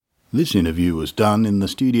This interview was done in the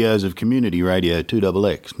studios of Community Radio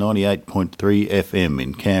 2XX 98.3 FM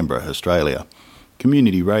in Canberra, Australia.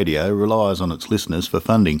 Community Radio relies on its listeners for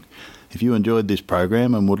funding. If you enjoyed this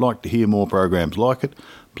program and would like to hear more programs like it,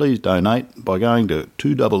 please donate by going to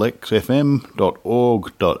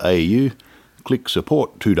 2xxfm.org.au, click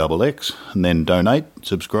Support 2XX, and then donate,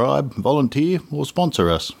 subscribe, volunteer or sponsor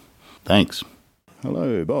us. Thanks.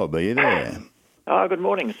 Hello, Bob, are you there? Good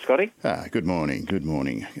morning, Scotty. Good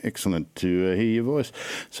morning. Excellent to hear your voice.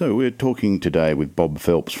 So we're talking today with Bob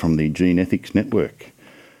Phelps from the Gene Ethics Network.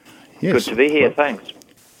 Yes. Good to be here, thanks.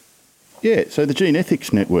 Yeah, so the Gene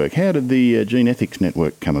Ethics Network, how did the Gene Ethics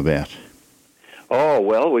Network come about? Oh,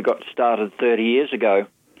 well, we got started 30 years ago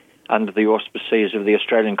under the auspices of the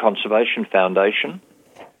Australian Conservation Foundation,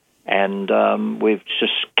 and we've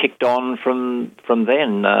just kicked on from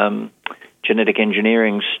then. Genetic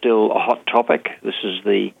engineering is still a hot topic. This is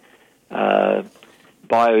the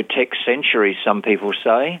biotech century, some people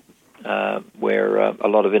say, where a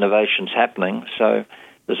lot of innovation's happening. So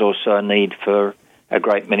there's also a need for a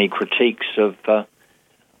great many critiques of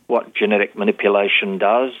what genetic manipulation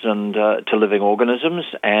does and to living organisms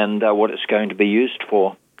and what it's going to be used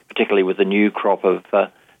for, particularly with the new crop of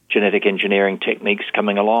genetic engineering techniques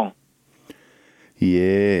coming along.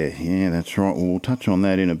 Yeah, that's right. We'll touch on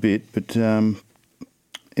that in a bit. But, I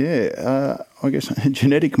guess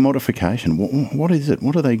genetic modification, what is it?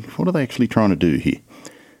 What are they actually trying to do here?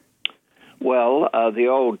 Well, the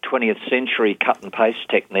old 20th century cut and paste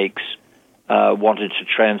techniques wanted to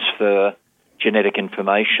transfer genetic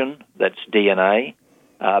information, that's DNA,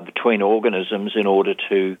 between organisms in order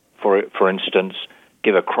to, for instance,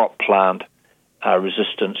 give a crop plant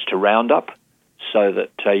resistance to Roundup, so that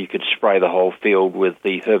you could spray the whole field with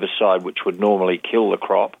the herbicide which would normally kill the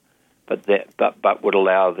crop, but would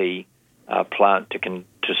allow the plant to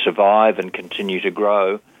survive and continue to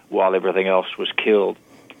grow while everything else was killed.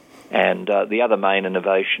 And the other main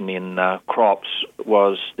innovation in crops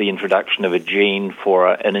was the introduction of a gene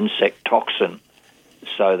for an insect toxin,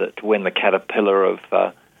 so that when the caterpillar of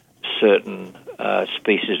certain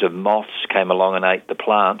species of moths came along and ate the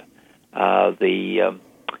plant, the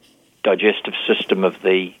digestive system of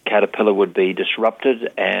the caterpillar would be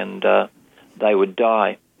disrupted and they would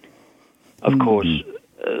die. Of course,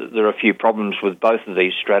 there are a few problems with both of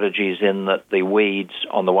these strategies in that the weeds,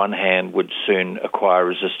 on the one hand, would soon acquire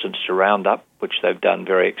resistance to Roundup, which they've done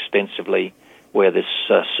very extensively where this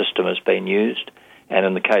system has been used. And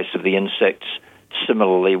in the case of the insects,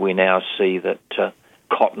 similarly, we now see that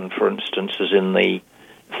cotton, for instance, is in the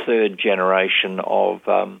third generation of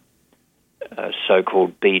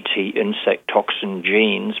so-called Bt insect toxin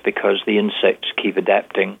genes, because the insects keep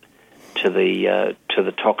adapting to the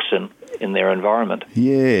toxin in their environment.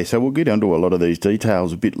 Yeah, so we'll get onto a lot of these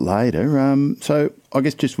details a bit later. So I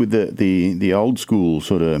guess just with the old school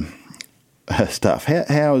sort of stuff,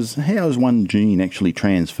 how is one gene actually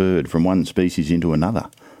transferred from one species into another?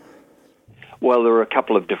 Well, there were a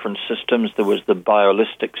couple of different systems. There was the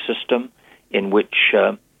biolistic system, in which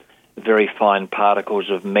very fine particles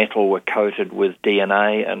of metal were coated with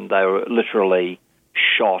DNA, and they were literally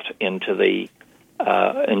shot into a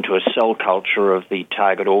cell culture of the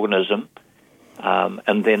target organism.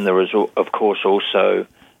 And then there was, of course, also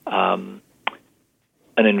an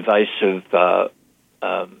invasive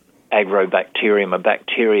agrobacterium, a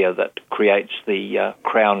bacteria that creates the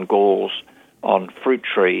crown galls on fruit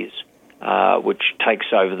trees, which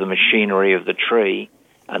takes over the machinery of the tree.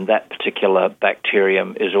 And that particular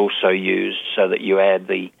bacterium is also used so that you add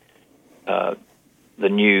the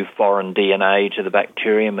new foreign DNA to the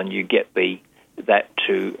bacterium, and you get that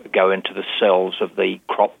to go into the cells of the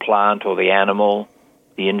crop plant or the animal,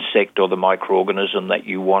 the insect or the microorganism that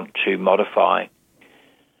you want to modify.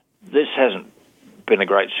 This hasn't been a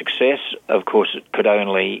great success. Of course, it could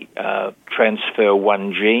only transfer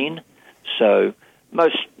one gene. So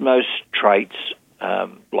most traits,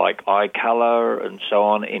 like eye color and so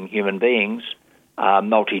on in human beings, are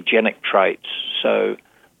multigenic traits. So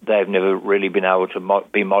they've never really been able to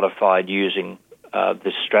be modified using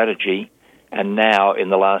this strategy. And now, in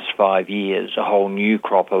the last 5 years, a whole new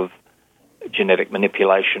crop of genetic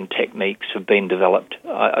manipulation techniques have been developed.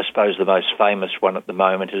 I suppose the most famous one at the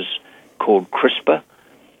moment is called CRISPR,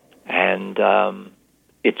 and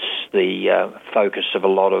it's the focus of a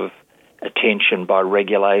lot of attention by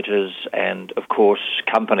regulators and, of course,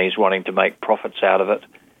 companies wanting to make profits out of it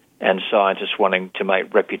and scientists wanting to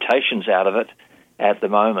make reputations out of it at the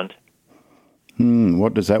moment.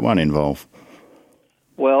 What does that one involve?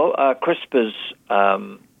 Well, CRISPR's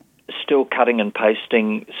still cutting and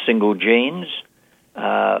pasting single genes.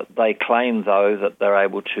 They claim, though, that they're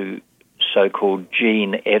able to so-called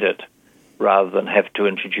gene edit rather than have to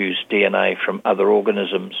introduce DNA from other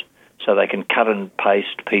organisms. So they can cut and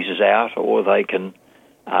paste pieces out, or they can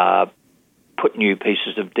put new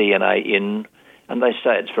pieces of DNA in, and they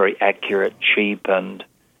say it's very accurate, cheap, and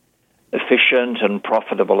efficient and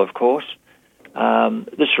profitable, of course.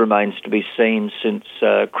 This remains to be seen, since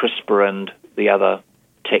CRISPR and the other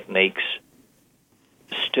techniques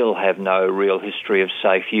still have no real history of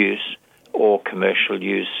safe use or commercial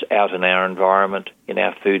use out in our environment, in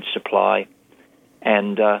our food supply.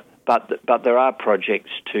 And but there are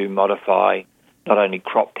projects to modify not only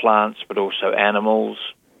crop plants but also animals,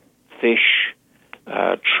 fish,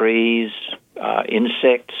 trees,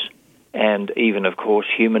 insects, and even, of course,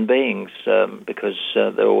 human beings, because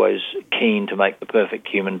they're always keen to make the perfect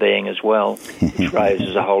human being as well, which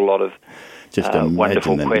raises a whole lot of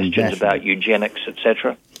wonderful questions about eugenics,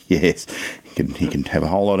 etc. Yes, you can have a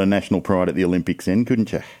whole lot of national pride at the Olympics then,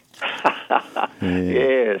 couldn't you?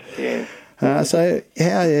 Yes. So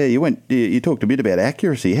how you talked a bit about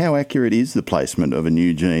accuracy. How accurate is the placement of a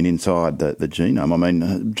new gene inside the genome? I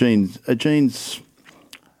mean, genes.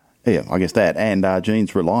 Yeah, I guess that. And are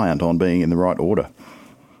genes reliant on being in the right order?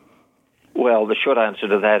 Well, the short answer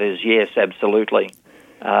to that is yes, absolutely.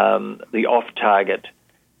 The off-target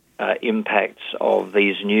impacts of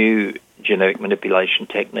these new genetic manipulation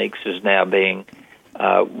techniques is now being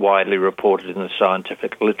widely reported in the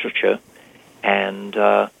scientific literature, and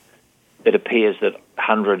it appears that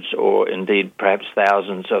hundreds or indeed perhaps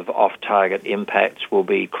thousands of off-target impacts will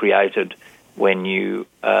be created when you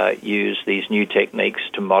use these new techniques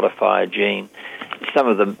to modify a gene. Some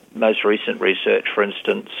of the most recent research, for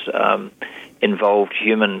instance, involved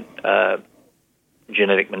human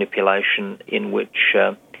genetic manipulation, in which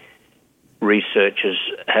researchers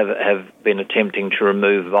have been attempting to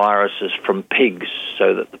remove viruses from pigs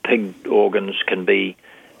so that the pig organs can be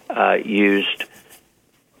used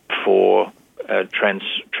for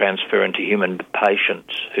transfer into human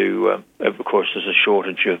patients who, of course, there's a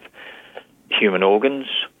shortage of human organs,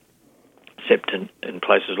 except in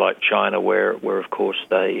places like China, where of course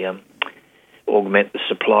they augment the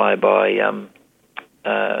supply by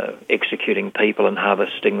executing people and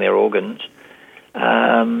harvesting their organs.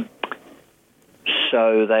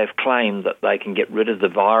 So they've claimed that they can get rid of the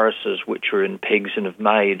viruses which are in pigs and have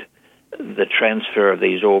made the transfer of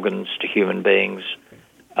these organs to human beings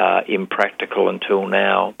impractical until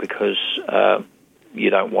now, because you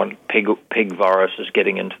don't want pig viruses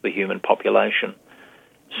getting into the human population.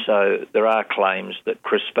 So there are claims that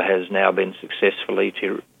CRISPR has now been successfully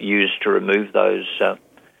used to remove those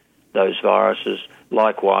viruses.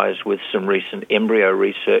 Likewise, with some recent embryo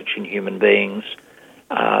research in human beings,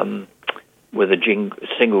 with a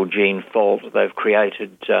single gene fault, they've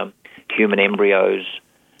created human embryos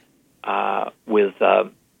with a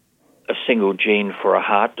single gene for a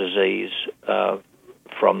heart disease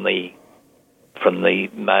from the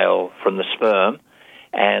sperm,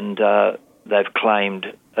 and they've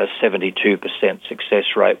claimed a 72% success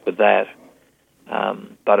rate with that.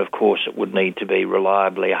 But of course, it would need to be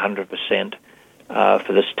reliably 100%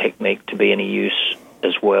 for this technique to be any use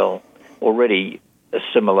as well. Already, a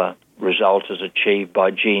similar result is achieved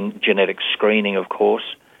by genetic screening, of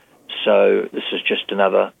course. So this is just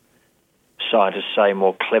another, scientists say,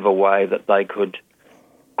 more clever way that they could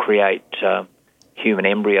create human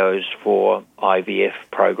embryos for IVF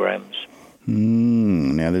programs.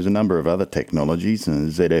 Now, there's a number of other technologies,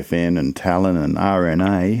 ZFN and TALEN and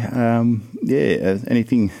RNA.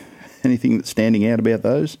 Anything that's standing out about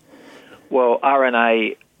those? Well,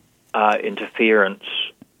 RNA interference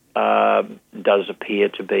does appear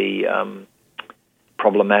to be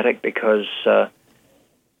problematic because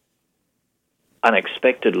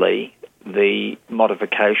unexpectedly the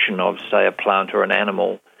modification of, say, a plant or an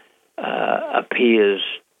animal appears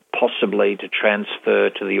possibly to transfer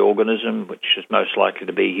to the organism, which is most likely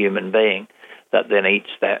to be a human being, that then eats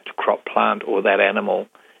that crop plant or that animal,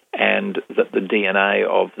 and that the DNA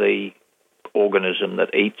of the organism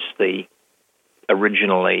that eats the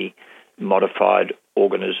originally modified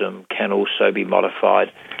organism can also be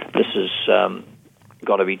modified. This has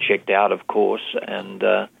got to be checked out, of course, and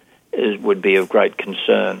would be of great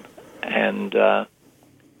concern. And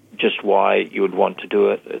just why you would want to do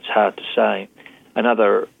it, it's hard to say.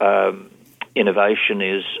 Another innovation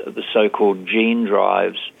is the so-called gene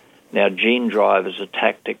drives. Now, gene drive is a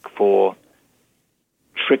tactic for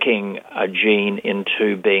tricking a gene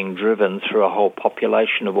into being driven through a whole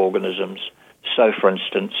population of organisms. So, for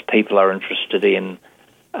instance, people are interested in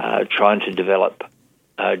trying to develop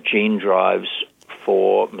gene drives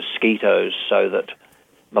for mosquitoes so that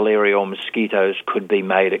malarial mosquitoes could be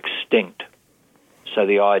made extinct. So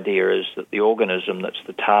the idea is that the organism that's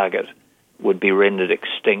the target would be rendered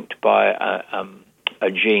extinct by a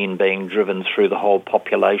gene being driven through the whole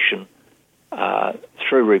population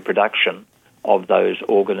through reproduction of those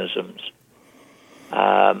organisms.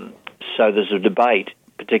 So there's a debate,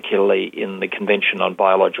 particularly in the Convention on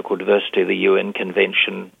Biological Diversity, the UN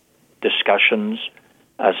Convention discussions,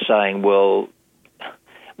 are saying, well,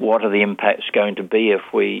 what are the impacts going to be if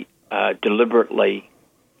we deliberately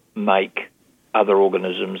make other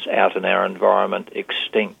organisms out in our environment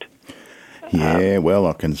extinct? Yeah, well,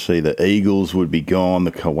 I can see the eagles would be gone,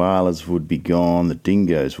 the koalas would be gone, the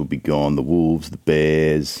dingoes would be gone, the wolves, the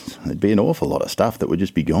bears. There'd be an awful lot of stuff that would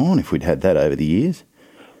just be gone if we'd had that over the years.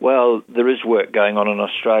 Well, there is work going on in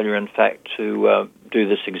Australia, in fact, to do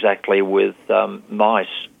this exactly with mice.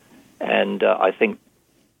 And I think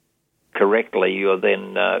correctly you're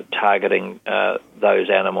then targeting those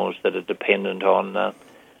animals that are dependent on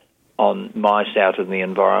mice out in the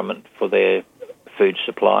environment for their food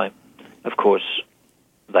supply. Of course,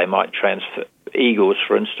 they might transfer, eagles,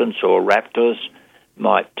 for instance, or raptors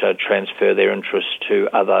might transfer their interest to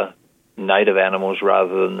other native animals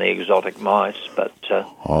rather than the exotic mice. But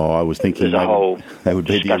I was thinking they would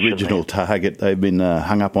be the original target. They've been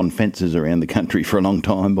hung up on fences around the country for a long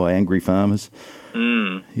time by angry farmers.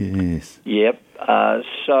 Yes. Yep.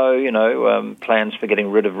 So, plans for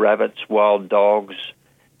getting rid of rabbits, wild dogs,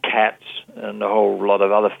 cats, and a whole lot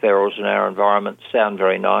of other ferals in our environment sound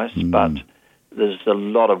very nice, but there's a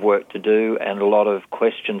lot of work to do and a lot of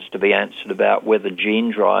questions to be answered about whether gene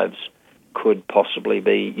drives could possibly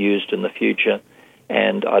be used in the future.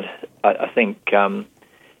 And I think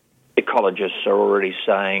ecologists are already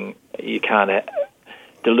saying you can't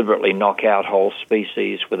deliberately knock out whole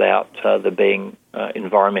species without there being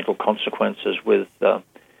environmental consequences with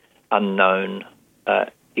unknown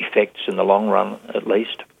effects in the long run, at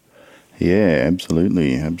least. Yeah,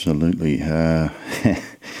 absolutely.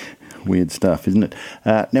 Weird stuff, isn't it?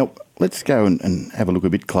 Now, let's go and have a look a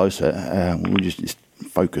bit closer. We'll just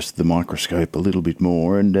focus the microscope a little bit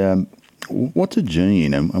more. And what's a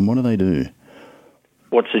gene and what do they do?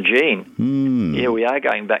 What's a gene? Yeah, we are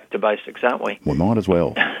going back to basics, aren't we? We might as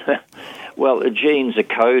well. Well, a gene's a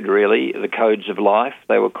code, really, the codes of life,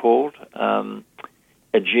 they were called.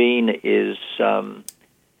 A gene is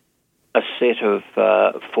a set of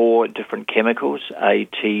 4 different chemicals, A,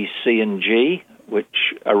 T, C, and G,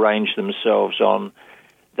 which arrange themselves on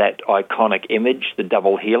that iconic image, the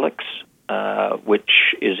double helix,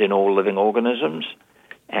 which is in all living organisms.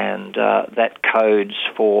 And that codes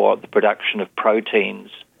for the production of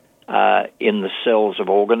proteins in the cells of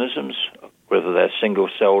organisms, whether they're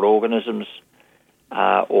single-celled organisms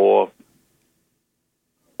or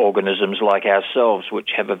organisms like ourselves, which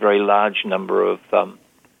have a very large number of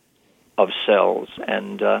cells.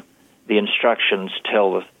 And the instructions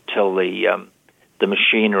tell the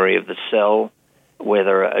machinery of the cell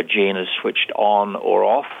whether a gene is switched on or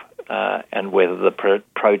off, and whether the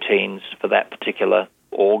proteins for that particular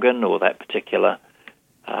organ or that particular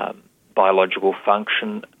biological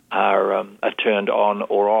function are turned on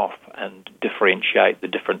or off, and differentiate the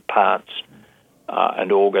different parts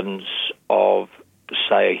and organs of,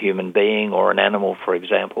 say, a human being or an animal, for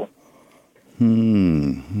example.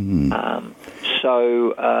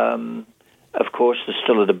 Of course, there's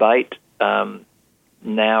still a debate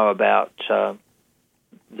now about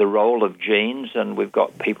the role of genes, and we've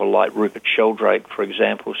got people like Rupert Sheldrake, for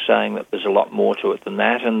example, saying that there's a lot more to it than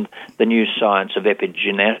that, and the new science of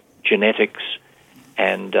epigenetics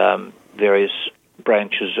and various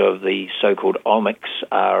branches of the so-called omics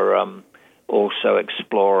are also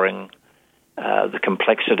exploring the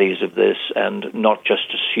complexities of this, and not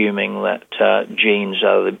just assuming that genes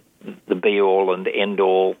are the be-all and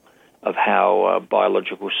end-all of how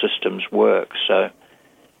biological systems work. So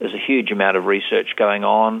there's a huge amount of research going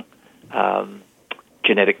on.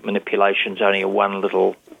 Genetic manipulation is only one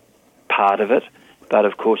little part of it, but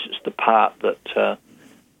of course it's the part that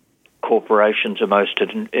corporations are most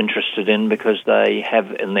interested in, because they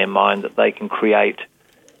have in their mind that they can create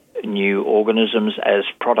new organisms as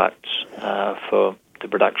products for the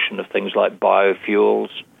production of things like biofuels,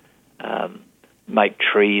 make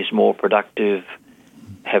trees more productive,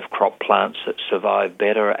 have crop plants that survive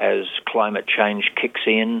better as climate change kicks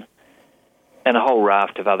in, and a whole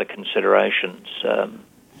raft of other considerations.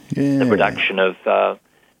 The production of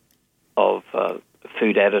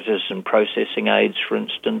food additives and processing aids, for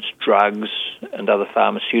instance, drugs and other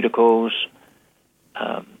pharmaceuticals,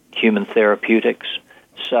 human therapeutics.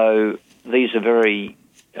 So these are very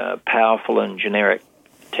powerful and generic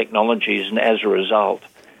technologies, and as a result,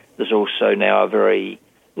 there's also now a very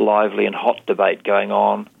lively and hot debate going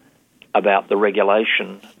on about the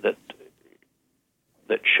regulation that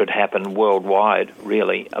should happen worldwide,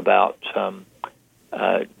 really, about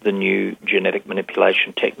the new genetic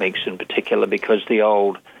manipulation techniques in particular, because the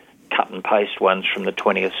old cut-and-paste ones from the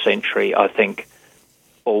 20th century, I think,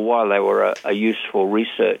 or while they were a useful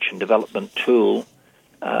research and development tool,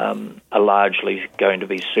 are largely going to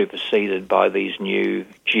be superseded by these new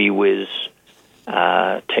gee-whiz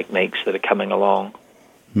techniques that are coming along.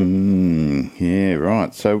 Yeah,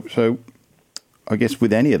 right. So I guess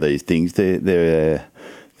with any of these things, they're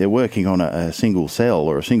working on a single cell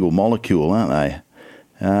or a single molecule, aren't they?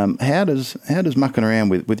 How does mucking around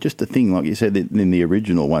with just a thing like you said in the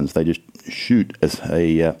original ones, they just shoot as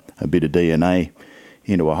a bit of DNA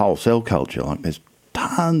into a whole cell culture? Like there's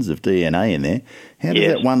tons of DNA in there. How does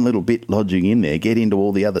that one little bit lodging in there get into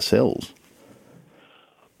all the other cells?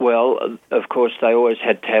 Well, of course, they always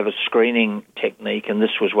had to have a screening technique, and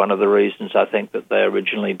this was one of the reasons I think that they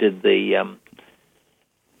originally did the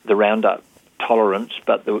Roundup tolerance,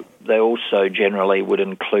 but they also generally would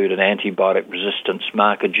include an antibiotic resistance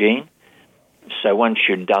marker gene. So once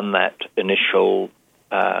you'd done that initial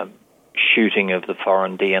shooting of the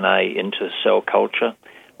foreign DNA into cell culture,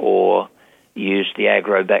 or used the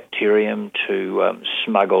agrobacterium to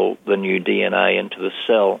smuggle the new DNA into the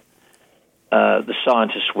cell, the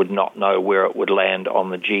scientists would not know where it would land on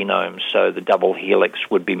the genome, so the double helix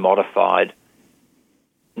would be modified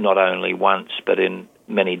not only once, but in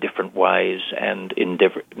many different ways and in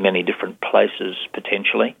many different places,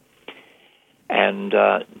 potentially. And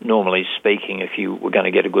normally speaking, if you were going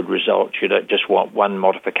to get a good result, you don't just want one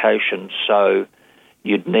modification, so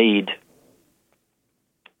you'd need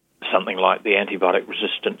something like the antibiotic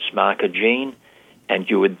resistance marker gene, and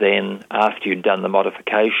you would then, after you'd done the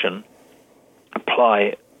modification,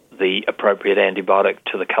 apply the appropriate antibiotic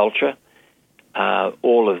to the culture.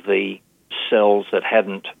 All of the cells that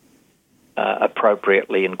hadn't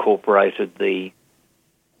appropriately incorporated the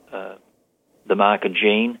marker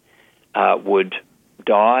gene would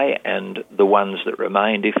die, and the ones that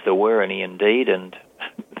remained, if there were any indeed, and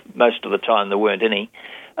most of the time there weren't any,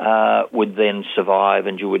 would then survive,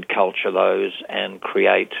 and you would culture those and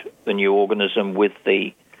create the new organism with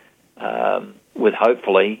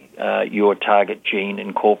hopefully your target gene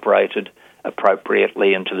incorporated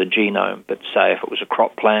appropriately into the genome. But say if it was a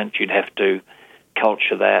crop plant, you'd have to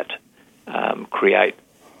culture that, create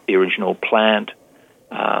the original plant,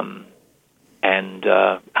 and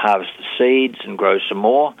harvest the seeds and grow some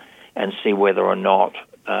more and see whether or not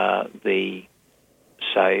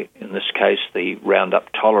say in this case the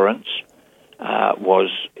Roundup tolerance was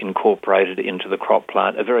incorporated into the crop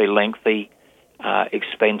plant. A very lengthy,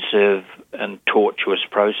 expensive and tortuous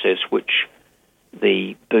process, which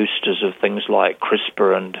the boosters of things like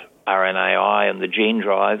CRISPR and RNAi and the gene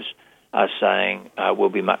drives are saying will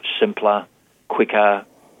be much simpler, quicker,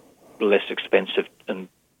 less expensive and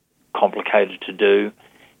complicated to do,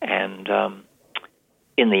 and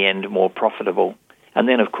in the end more profitable. And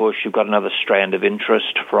then, of course, you've got another strand of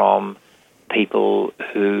interest from people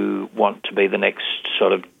who want to be the next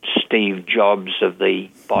sort of Steve Jobs of the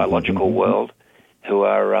biological world, who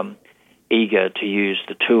are eager to use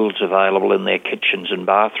the tools available in their kitchens and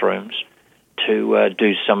bathrooms to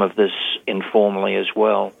do some of this informally as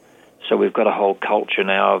well. So we've got a whole culture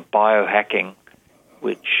now of biohacking,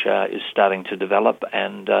 which is starting to develop,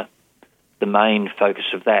 and the main focus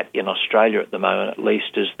of that in Australia at the moment, at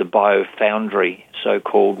least, is the BioFoundry,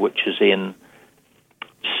 so-called, which is in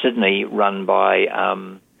Sydney, run by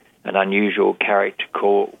an unusual character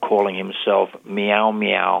calling himself Meow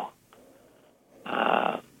Meow.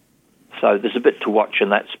 So there's a bit to watch in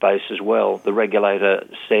that space as well. The regulator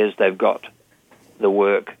says they've got the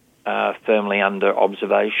work firmly under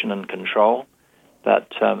observation and control,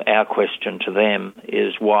 but our question to them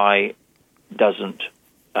is why doesn't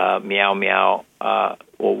Meow Meow,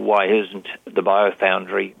 or why isn't the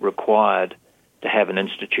BioFoundry required to have an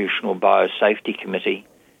institutional biosafety committee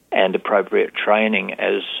and appropriate training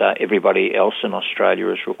as everybody else in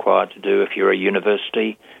Australia is required to do? If you're a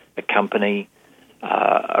university, a company,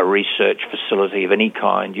 a research facility of any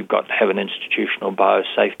kind, you've got to have an institutional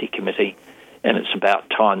biosafety committee, and it's about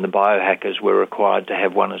time the biohackers were required to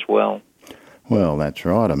have one as well. Well, that's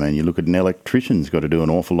right. I mean, you look at an electrician's got to do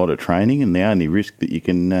an awful lot of training, and the only risk that you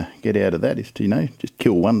can get out of that is to, just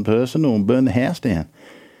kill one person or burn the house down.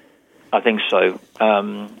 I think so.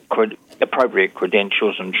 Appropriate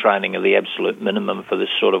credentials and training are the absolute minimum for this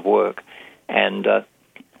sort of work. And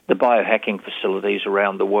the biohacking facilities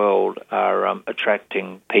around the world are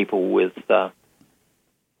attracting people with,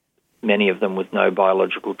 many of them with no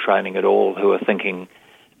biological training at all, who are thinking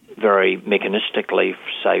very mechanistically,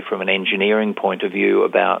 say from an engineering point of view,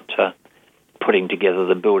 about putting together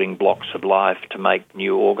the building blocks of life to make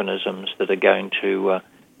new organisms that are going to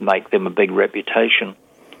make them a big reputation.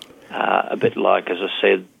 A bit like, as I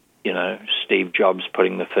said, Steve Jobs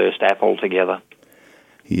putting the first Apple together.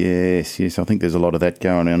 Yes. I think there's a lot of that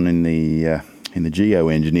going on in the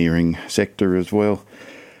geoengineering sector as well.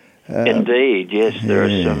 Indeed, yes, there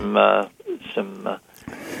are some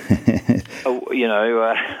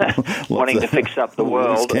wanting to fix up the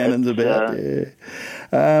world. Cannons about,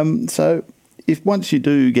 so, if once you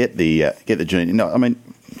do get the gene,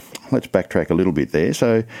 let's backtrack a little bit there.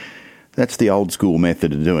 So, that's the old school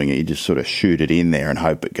method of doing it. You just sort of shoot it in there and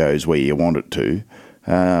hope it goes where you want it to,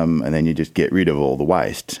 and then you just get rid of all the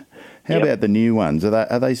waste. How about the new ones?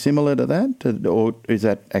 Are they similar to that, or is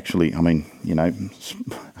that actually?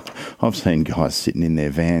 I've seen guys sitting in their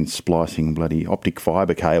vans splicing bloody optic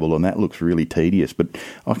fibre cable, and that looks really tedious. But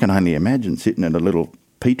I can only imagine sitting in a little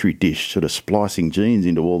petri dish, sort of splicing genes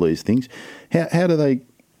into all these things. How do they?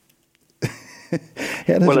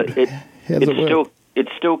 How does it work?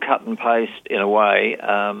 It's still cut and paste in a way.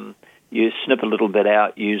 You snip a little bit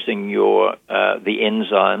out using the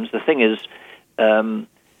enzymes. The thing is,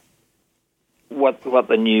 what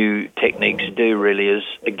the new techniques do really is,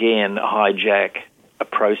 again, hijack a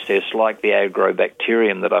process like the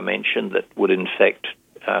agrobacterium that I mentioned that would infect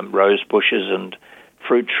rose bushes and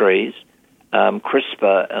fruit trees.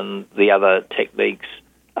 CRISPR and the other techniques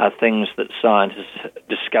are things that scientists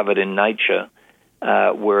discovered in nature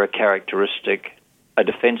were a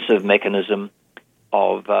defensive mechanism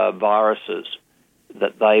of viruses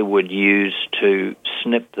that they would use to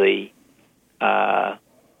snip the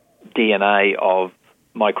DNA of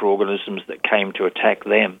microorganisms that came to attack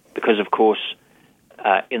them. Because, of course,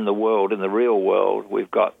 in the real world, we've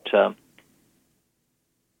got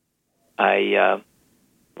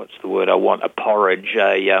what's the word I want? A porridge,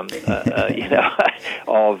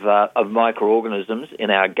 of microorganisms in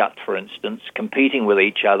our gut, for instance, competing with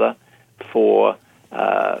each other for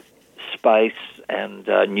space and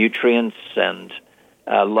nutrients and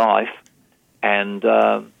life, and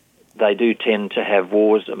they do tend to have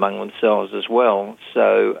wars among themselves as well.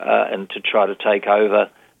 So, and to try to take over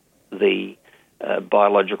the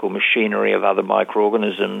biological machinery of other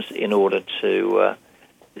microorganisms in order to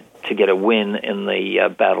get a win in the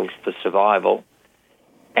battle for survival.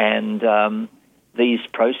 And these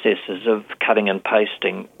processes of cutting and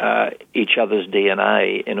pasting each other's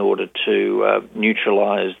DNA in order to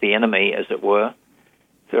neutralize the enemy, as it were,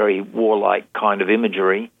 very warlike kind of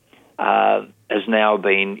imagery, has now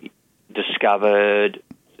been discovered.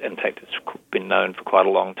 In fact, it's been known for quite a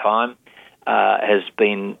long time, has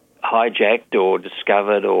been hijacked or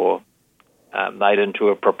discovered or made into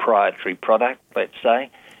a proprietary product, let's say,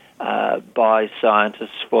 by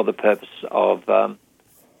scientists for the purpose of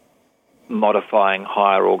modifying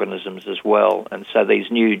higher organisms as well. And so these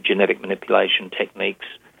new genetic manipulation techniques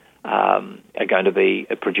are going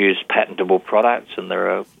to produce patentable products, and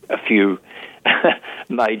there are a few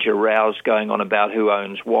major rows going on about who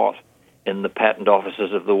owns what in the patent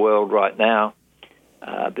offices of the world right now,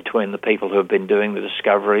 between the people who have been doing the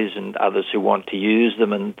discoveries and others who want to use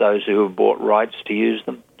them and those who have bought rights to use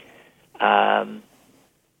them,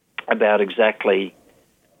 about exactly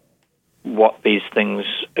what these things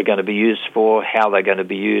are going to be used for, how they're going to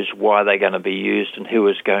be used, why they're going to be used, and who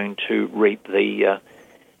is going to reap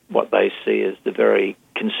what they see as the very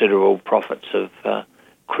considerable profits of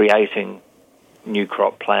creating new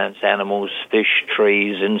crop plants, animals, fish,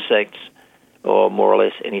 trees, insects, or more or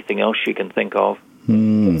less anything else you can think of.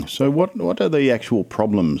 So what are the actual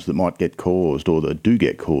problems that might get caused or that do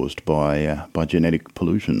get caused by genetic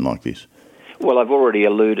pollution like this? Well, I've already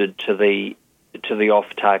alluded to the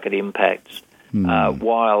off-target impacts.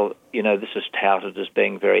 While this is touted as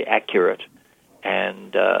being very accurate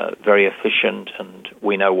and very efficient, and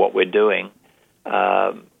we know what we're doing,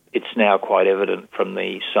 it's now quite evident from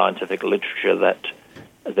the scientific literature that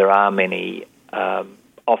there are many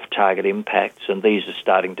off-target impacts, and these are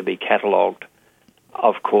starting to be catalogued.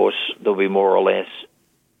 Of course, there'll be more or less,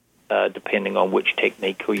 depending on which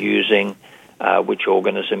technique you're using, which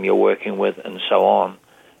organism you're working with, and so on.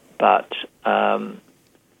 But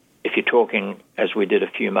if you're talking, as we did a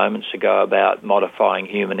few moments ago, about modifying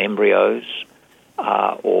human embryos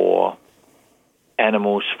or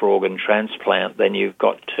animals for organ transplant, then you've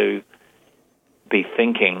got to be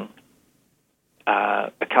thinking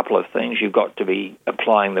a couple of things. You've got to be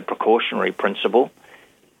applying the precautionary principle.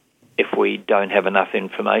 If we don't have enough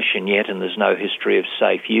information yet and there's no history of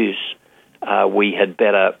safe use, we had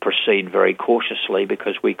better proceed very cautiously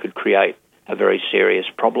because we could create a very serious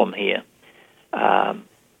problem here.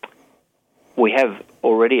 we have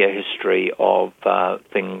already a history of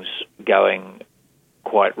things going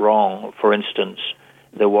quite wrong. For instance,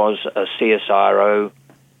 there was a CSIRO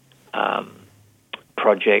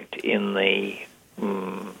project in the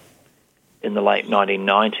late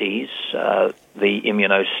 1990s, the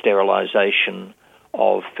immunosterilisation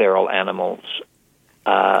of feral animals,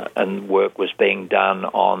 and work was being done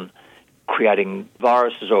on creating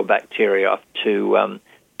viruses or bacteria to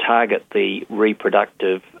target the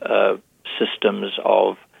reproductive systems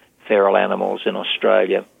of feral animals in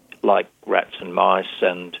Australia, like rats and mice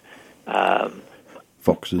and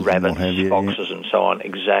foxes, rabbits, foxes, and so on.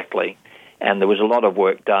 Exactly. And there was a lot of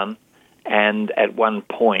work done. And at one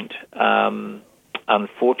point,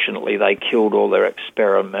 unfortunately, they killed all their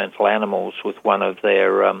experimental animals with one of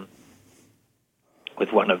their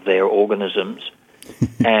organisms,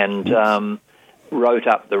 and wrote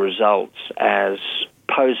up the results as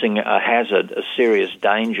posing a hazard, a serious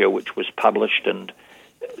danger, which was published and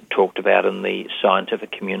talked about in the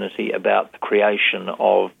scientific community about the creation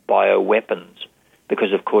of bioweapons,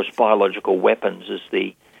 because, of course, biological weapons is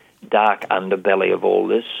the dark underbelly of all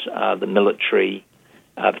this. The military,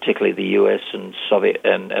 particularly the US and Soviet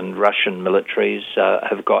and Russian militaries,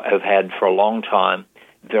 have had for a long time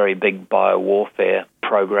very big biowarfare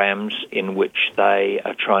programs in which they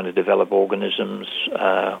are trying to develop organisms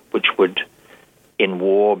which would, in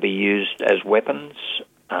war, be used as weapons,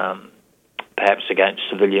 perhaps against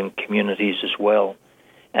civilian communities as well.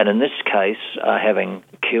 And in this case, having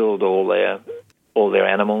killed all their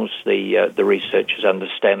animals, the researchers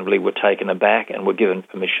understandably were taken aback and were given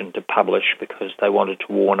permission to publish because they wanted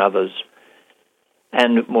to warn others.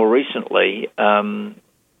 And more recently, the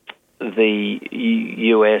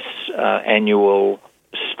US annual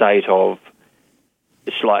state of,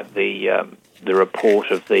 it's like the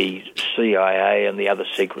report of the CIA and the other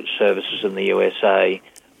secret services in the USA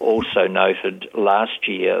also noted last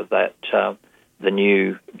year that the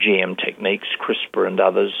new GM techniques, CRISPR and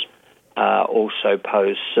others, also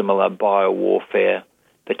pose similar biowarfare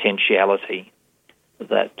potentiality,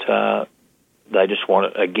 that they just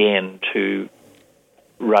want, again, to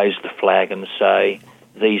raise the flag and say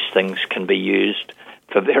these things can be used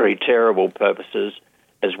for very terrible purposes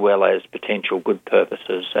as well as potential good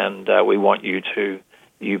purposes. And we want you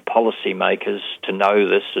policymakers to know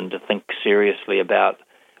this and to think seriously about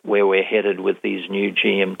where we're headed with these new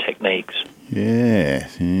GM techniques.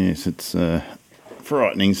 Yes, it's a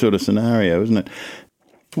frightening sort of scenario, isn't it?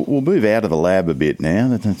 We'll move out of the lab a bit now.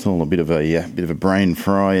 That's all a bit of a brain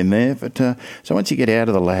fry in there. But so once you get out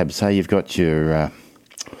of the lab, say you've got your,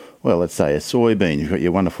 let's say a soybean, you've got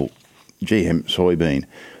your wonderful GM soybean,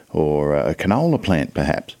 or a canola plant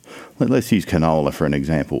perhaps. Let's use canola for an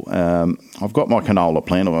example. I've got my canola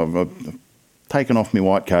plant. I've taken off my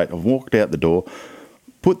white coat. I've walked out the door,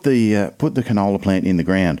 put the canola plant in the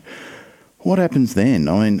ground. What happens then?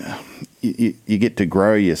 I mean, you get to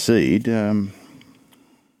grow your seed. Yes,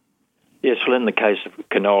 well, in the case of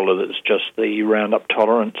canola, that's just the Roundup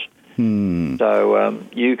tolerance. So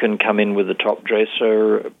you can come in with the top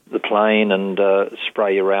dresser, the plane, and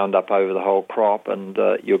spray your Roundup over the whole crop, and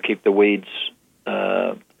you'll keep the weeds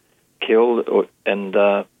killed, and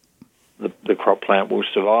the crop plant will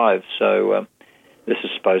survive. So this is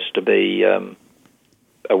supposed to be a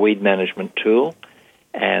weed management tool.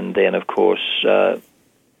 And then, of course,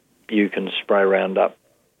 you can spray Roundup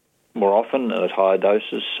more often and at higher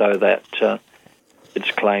doses so that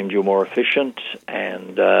it's claimed you're more efficient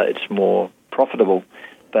and it's more profitable.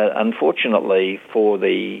 But unfortunately for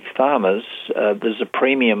the farmers, there's a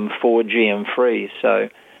premium for GM-free. So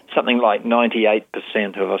something like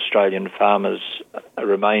 98% of Australian farmers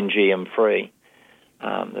remain GM-free.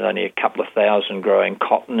 There's only a couple of thousand growing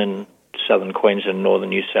cotton in southern Queensland and northern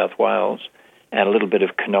New South Wales, and a little bit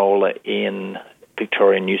of canola in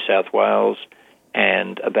Victoria and New South Wales,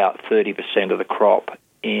 and about 30% of the crop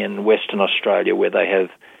in Western Australia, where they have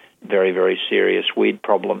very, very serious weed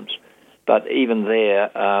problems. But even there,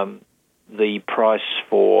 the price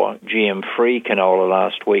for GM-free canola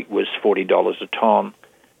last week was $40 a tonne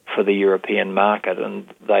for the European market, and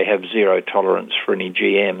they have zero tolerance for any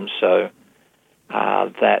GM. So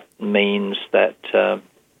that means that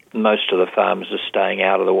most of the farmers are staying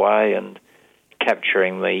out of the way and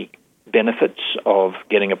capturing the benefits of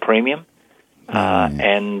getting a premium.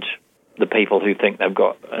 And the people who think they've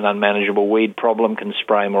got an unmanageable weed problem can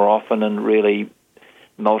spray more often and really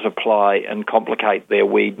multiply and complicate their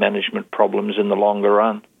weed management problems in the longer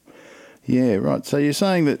run. Yeah, right. So you're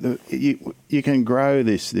saying that you can grow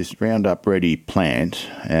this Roundup Ready plant,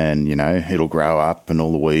 and it'll grow up, and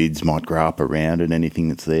all the weeds might grow up around it, anything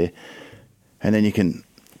that's there, and then you can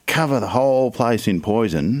cover the whole place in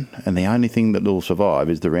poison, and the only thing that will survive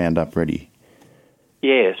is the Roundup Ready.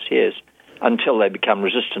 Yes, until they become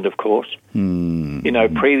resistant, of course.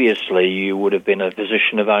 Previously you would have been in a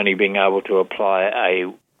position of only being able to apply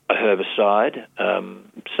a herbicide,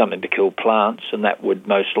 something to kill plants, and that would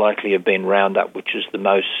most likely have been Roundup, which is the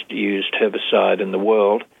most used herbicide in the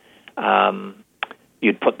world.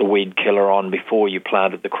 You'd put the weed killer on before you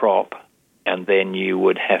planted the crop, and then you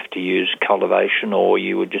would have to use cultivation, or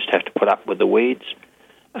you would just have to put up with the weeds,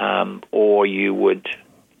 or you would,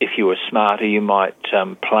 if you were smarter, you might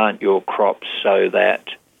plant your crops so that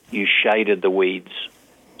you shaded the weeds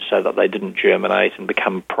so that they didn't germinate and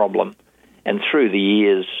become a problem. And through the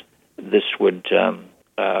years, this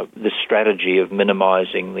strategy of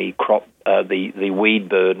minimising the crop, the weed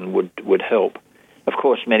burden would help. Of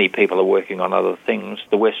course, many people are working on other things.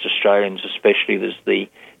 The West Australians especially, there's the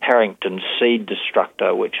Harrington Seed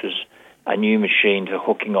Destructor, which is a new machine to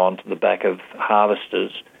hooking onto the back of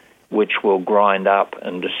harvesters, which will grind up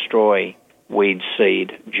and destroy weed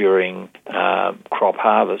seed during crop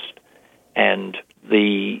harvest. And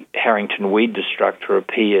the Harrington Weed Destructor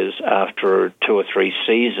appears after 2 or 3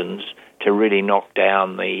 seasons to really knock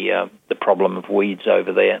down the problem of weeds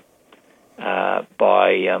over there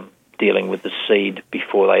by dealing with the seed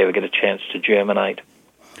before they ever get a chance to germinate.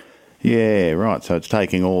 Yeah, right. So it's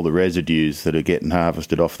taking all the residues that are getting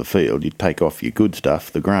harvested off the field. You take off your good stuff,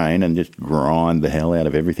 the grain, and just grind the hell out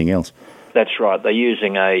of everything else. That's right. They're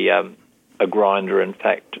using a grinder. In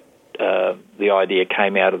fact, the idea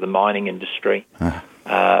came out of the mining industry,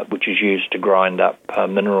 which is used to grind up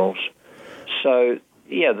minerals. So,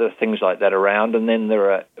 yeah, there are things like that around. And then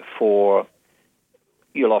there are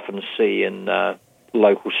you'll often see in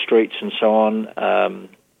local streets and so on,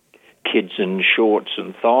 kids in shorts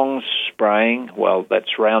and thongs spraying. Well,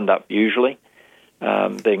 that's Roundup usually,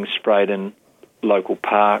 being sprayed in local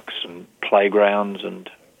parks and playgrounds and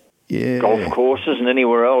golf courses and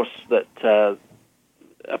anywhere else that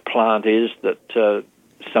a plant is that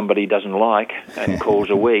somebody doesn't like and calls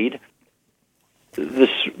a weed.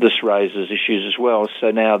 This raises issues as well.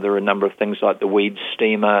 So now there are a number of things like the weed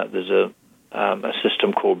steamer. There's a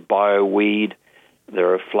system called BioWeed.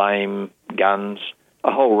 There are flame guns,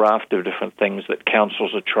 a whole raft of different things that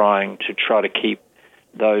councils are trying to keep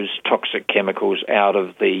those toxic chemicals out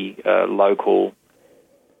of the local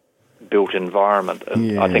built environment.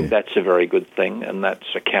 And I think that's a very good thing, and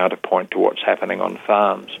that's a counterpoint to what's happening on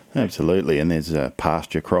farms. Absolutely, and there's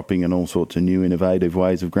pasture cropping and all sorts of new innovative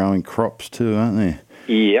ways of growing crops too, aren't there?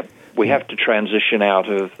 Yep. We have to transition out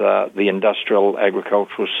of the industrial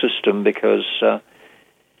agricultural system because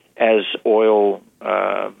as oil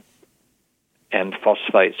and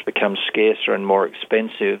phosphates become scarcer and more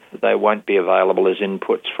expensive, they won't be available as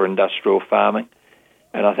inputs for industrial farming.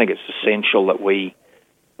 And I think it's essential that we,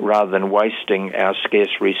 rather than wasting our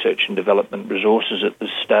scarce research and development resources at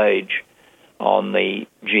this stage on the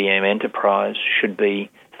GM enterprise, should be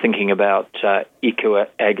thinking about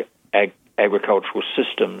agricultural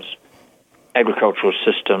systems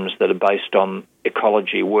that are based on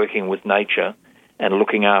ecology, working with nature, and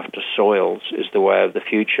looking after soils is the way of the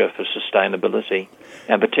future for sustainability,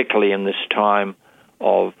 and particularly in this time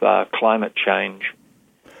of climate change.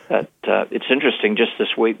 It's interesting, just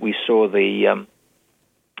this week we saw the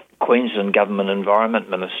Queensland Government Environment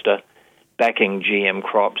Minister backing GM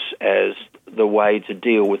crops as the way to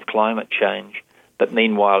deal with climate change, but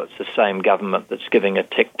meanwhile it's the same government that's giving a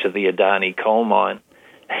tick to the Adani coal mine.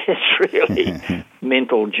 It's really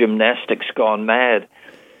mental gymnastics gone mad.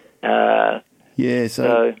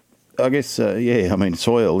 So I guess,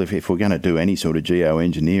 soil, if we're going to do any sort of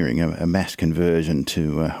geoengineering, a mass conversion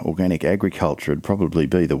to organic agriculture would probably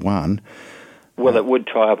be the one. Well, it would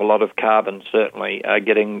tie up a lot of carbon, certainly.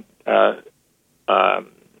 Getting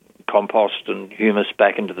compost and humus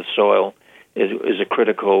back into the soil is a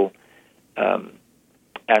critical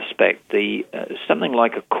aspect. Something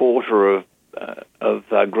like a quarter of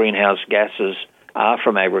greenhouse gases are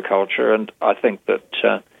from agriculture, and I think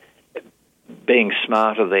that being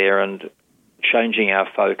smarter there and changing our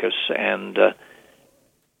focus and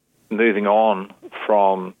moving on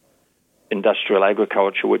from industrial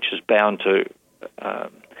agriculture, which is bound to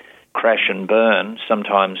crash and burn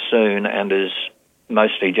sometime soon and is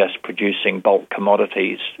mostly just producing bulk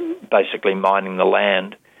commodities, basically mining the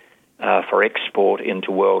land for export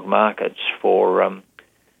into world markets for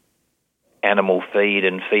animal feed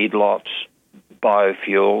and feedlots,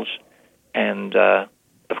 biofuels, and,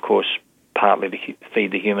 of course, partly to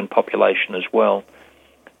feed the human population as well.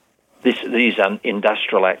 These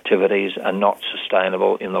industrial activities are not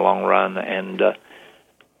sustainable in the long run, and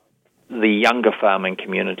the younger farming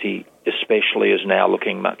community especially is now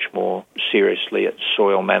looking much more seriously at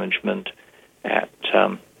soil management, at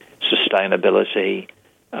sustainability,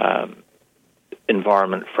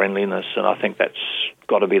 environment friendliness, and I think that's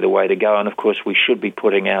got to be the way to go. And of course, we should be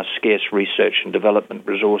putting our scarce research and development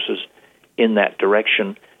resources in that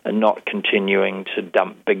direction and not continuing to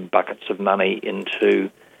dump big buckets of money into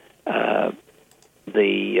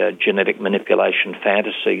the genetic manipulation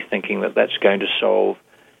fantasy, thinking that that's going to solve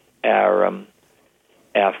our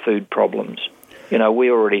food problems. You know, we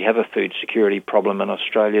already have a food security problem in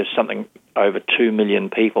Australia. Something over 2 million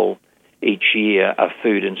people each year are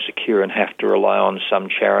food insecure and have to rely on some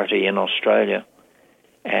charity in Australia.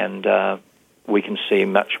 And we can see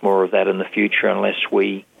much more of that in the future unless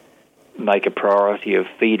we make a priority of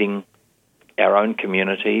feeding our own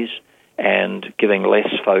communities and giving less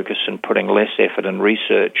focus and putting less effort and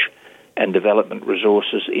research and development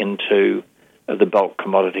resources into the bulk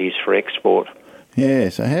commodities for export. Yeah,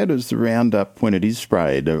 so how does the Roundup, when it is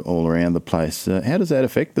sprayed all around the place, how does that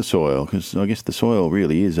affect the soil? Because I guess the soil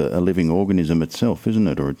really is a living organism itself, isn't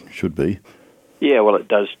it, or it should be? Yeah, well, it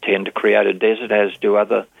does tend to create a desert, as do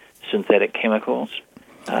other synthetic chemicals.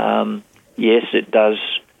 Yes, it does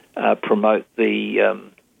promote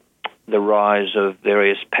the rise of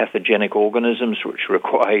various pathogenic organisms which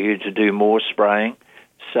require you to do more spraying.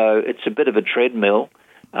 So it's a bit of a treadmill,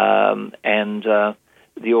 and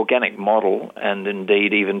the organic model, and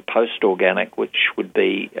indeed even post-organic, which would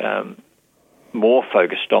be more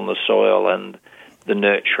focused on the soil and the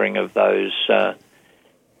nurturing of those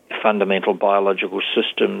fundamental biological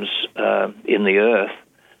systems in the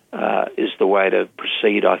earth, is the way to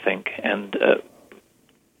proceed, I think. And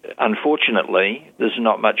unfortunately, there's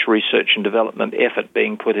not much research and development effort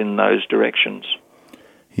being put in those directions.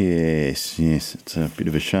 Yes, it's a bit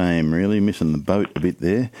of a shame, really, missing the boat a bit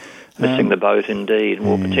there. Missing the boat, indeed,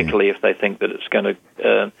 more particularly if they think that it's going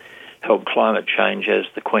to help climate change, as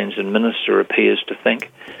the Queensland Minister appears to think,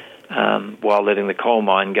 while letting the coal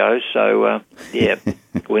mine go. So,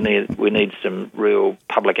 we need some real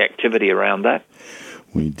public activity around that.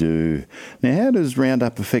 We do. Now, how does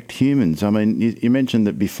Roundup affect humans? I mean, you mentioned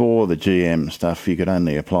that before the GM stuff, you could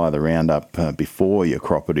only apply the Roundup before your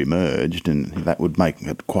crop had emerged, and that would make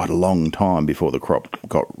it quite a long time before the crop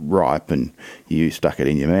got ripe and you stuck it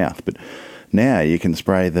in your mouth. But now you can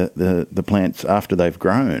spray the plants after they've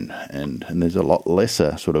grown, and there's a lot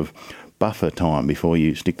lesser sort of buffer time before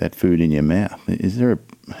you stick that food in your mouth. Is there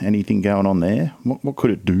anything going on there? What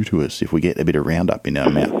could it do to us if we get a bit of Roundup in our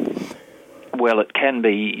mouth? Well, it can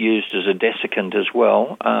be used as a desiccant as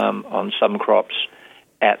well on some crops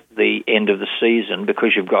at the end of the season,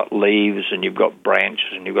 because you've got leaves and you've got branches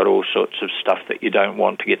and you've got all sorts of stuff that you don't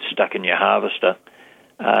want to get stuck in your harvester.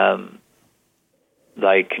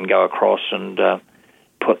 They can go across and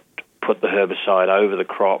put the herbicide over the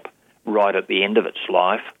crop right at the end of its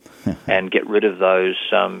life and get rid of those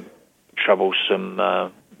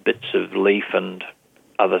troublesome bits of leaf and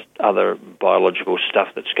other biological stuff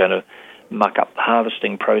that's going to muck up the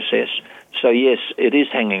harvesting process. So yes, it is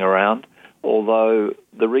hanging around, although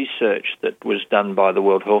the research that was done by the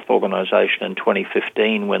World Health Organization in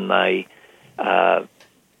 2015, when they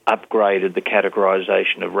upgraded the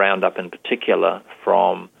categorization of Roundup in particular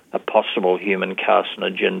from a possible human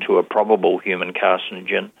carcinogen to a probable human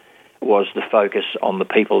carcinogen, was the focus on the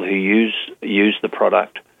people who use the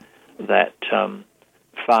product, that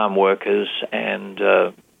farm workers and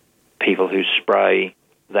people who spray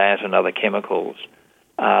that and other chemicals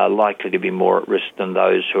are likely to be more at risk than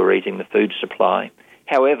those who are eating the food supply.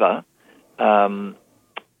 However, there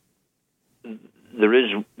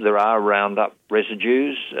are Roundup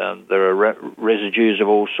residues. There are residues of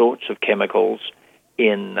all sorts of chemicals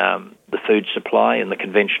in the food supply, in the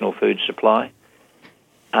conventional food supply.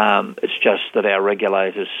 It's just that our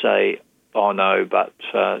regulators say, oh no, but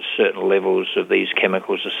certain levels of these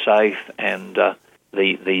chemicals are safe, and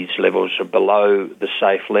these levels are below the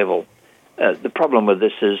safe level. The problem with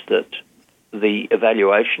this is that the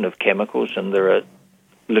evaluation of chemicals, and there are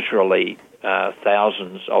literally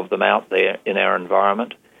thousands of them out there in our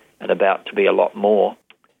environment, and about to be a lot more,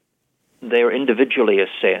 they're individually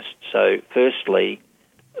assessed. So firstly,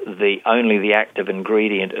 only the active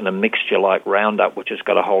ingredient in a mixture like Roundup, which has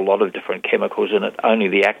got a whole lot of different chemicals in it, only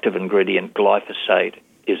the active ingredient glyphosate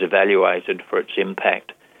is evaluated for its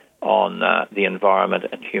impact on the environment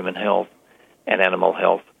and human health and animal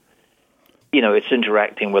health. You know, it's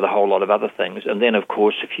interacting with a whole lot of other things. And then, of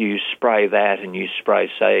course, if you spray that and you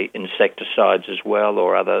spray, say, insecticides as well,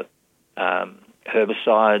 or other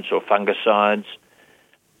herbicides or fungicides,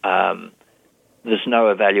 there's no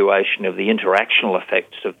evaluation of the interactional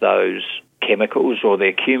effects of those chemicals or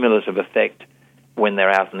their cumulative effect when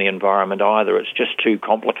they're out in the environment either. It's just too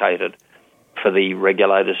complicated for the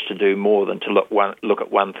regulators to do more than to look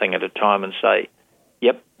at one thing at a time and say,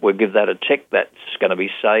 yep, we'll give that a tick, that's going to be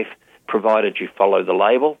safe, provided you follow the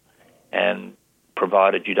label and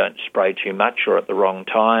provided you don't spray too much or at the wrong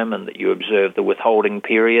time and that you observe the withholding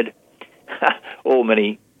period. All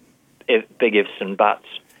many big ifs and buts,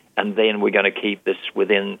 and then we're going to keep this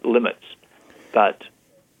within limits. But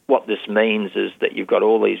what this means is that you've got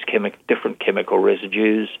all these different chemical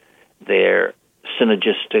residues. They're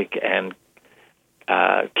synergistic and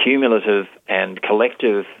cumulative and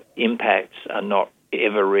collective impacts are not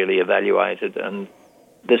ever really evaluated. And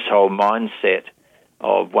this whole mindset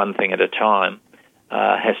of one thing at a time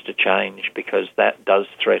has to change, because that does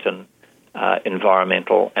threaten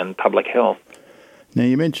environmental and public health. Now,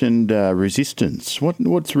 you mentioned resistance.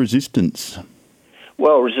 What's resistance?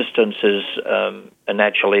 Well, resistance is a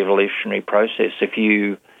natural evolutionary process. If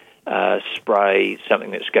you spray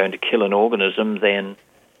something that's going to kill an organism, then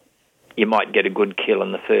you might get a good kill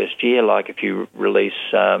in the first year. Like if you release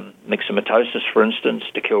myxomatosis, for instance,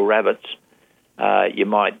 to kill rabbits, you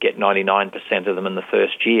might get 99% of them in the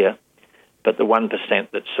first year, but the 1%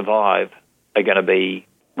 that survive are going to be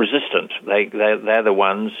resistant. They're the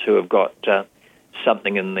ones who have got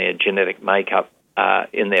something in their genetic makeup,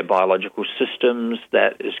 in their biological systems,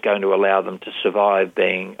 that is going to allow them to survive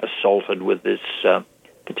being assaulted with this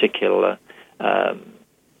particular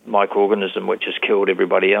microorganism which has killed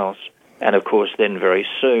everybody else. And of course, then very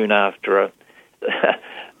soon after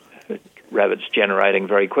rabbits regenerating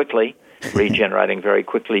very quickly,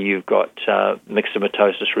 you've got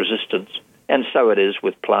myxomatosis resistance. And so it is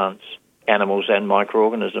with plants, animals, and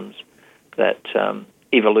microorganisms, that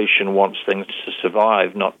evolution wants things to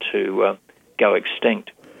survive, not to go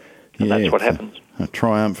extinct. And yeah, that's what happens. A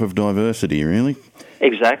triumph of diversity, really.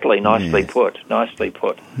 Exactly. Nicely put.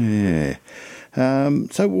 Yeah. I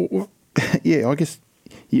guess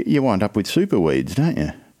you wind up with superweeds, don't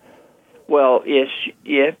you? Well, yes,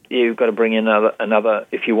 yeah. You've got to bring in another.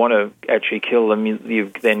 If you want to actually kill them,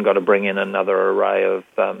 you've then got to bring in another array of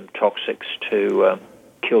toxics to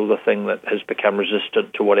kill the thing that has become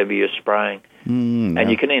resistant to whatever you're spraying. And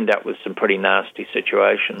you can end up with some pretty nasty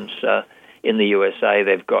situations. In the USA,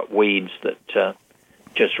 they've got weeds that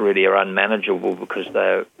just really are unmanageable because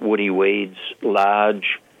they're woody weeds,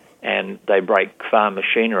 large, and they break farm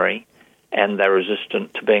machinery, and they're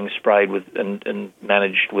resistant to being sprayed with and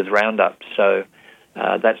managed with Roundup. So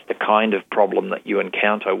that's the kind of problem that you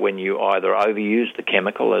encounter when you either overuse the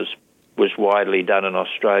chemical, as was widely done in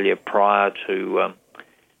Australia prior to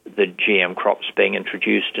the GM crops being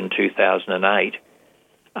introduced in 2008,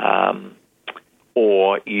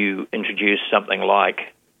 or you introduce something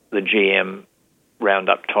like the GM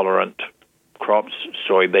Roundup-tolerant crops,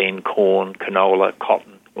 soybean, corn, canola,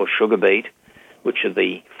 cotton, or sugar beet, which are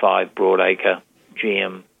the 5 broadacre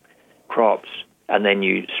GM crops, and then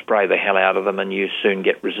you spray the hell out of them and you soon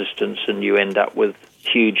get resistance and you end up with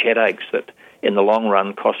huge headaches that in the long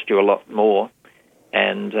run cost you a lot more.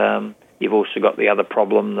 And you've also got the other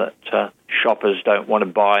problem that shoppers don't want to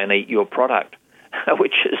buy and eat your product,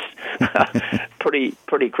 which is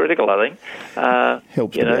pretty critical, I think.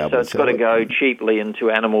 Helps so it's got to go cheaply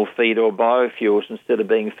into animal feed or biofuels instead of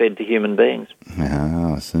being fed to human beings.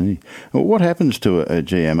 Ah, I see. Well, what happens to a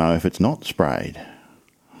GMO if it's not sprayed?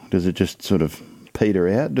 Does it just sort of peter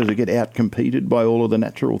out? Does it get out-competed by all of the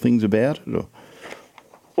natural things about it? Or?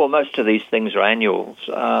 Well, most of these things are annuals.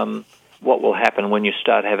 What will happen when you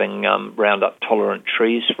start having Roundup-tolerant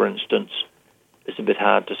trees, for instance, is a bit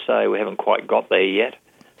hard to say. We haven't quite got there yet.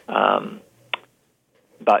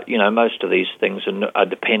 But, most of these things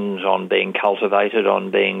depends on being cultivated,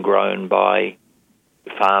 on being grown by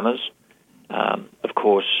farmers. Of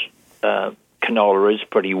course, canola is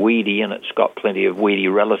pretty weedy, and it's got plenty of weedy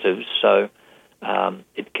relatives, so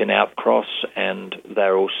it can outcross, and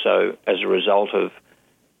they're also, as a result of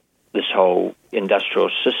this whole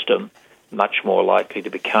industrial system, much more likely to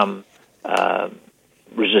become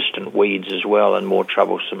resistant weeds as well and more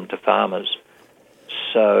troublesome to farmers.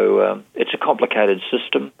 So it's a complicated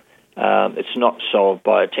system. It's not solved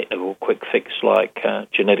by a technical quick fix like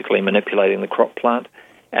genetically manipulating the crop plant,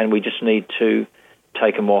 and we just need to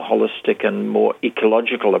take a more holistic and more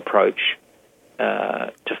ecological approach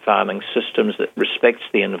to farming systems that respects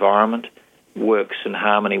the environment, works in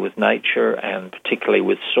harmony with nature and particularly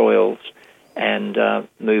with soils, and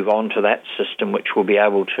move on to that system which will be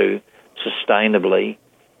able to sustainably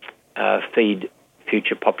feed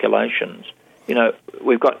future populations.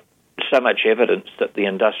 We've got so much evidence that the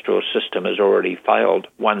industrial system has already failed.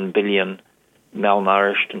 1 billion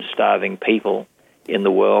malnourished and starving people in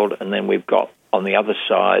the world. And then we've got, on the other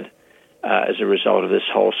side, as a result of this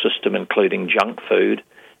whole system, including junk food,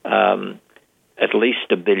 at least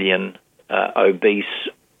 1 billion obese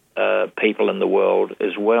people in the world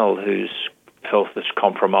as well, whose health is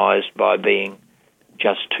compromised by being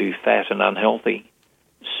just too fat and unhealthy.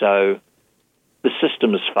 So the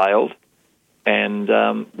system has failed, and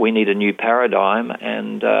we need a new paradigm,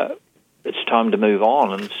 and it's time to move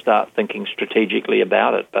on and start thinking strategically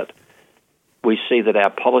about it. But we see that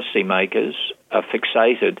our policymakers are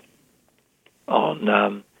fixated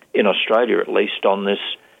on, in Australia at least, on this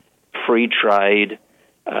free trade,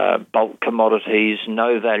 bulk commodities,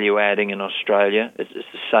 no value adding in Australia. It's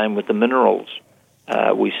the same with the minerals.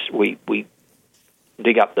 We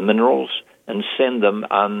dig up the minerals and send them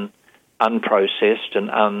unprocessed and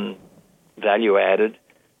unvalue added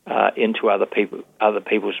into other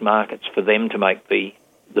people's markets for them to make the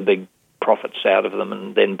big profits out of them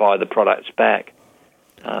and then buy the products back.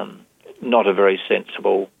 Not a very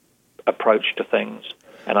sensible approach to things,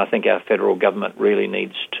 and I think our federal government really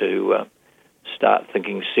needs to start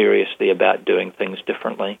thinking seriously about doing things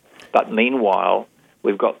differently. But meanwhile,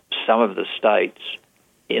 we've got some of the states,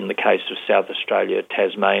 in the case of South Australia,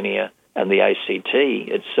 Tasmania, and the ACT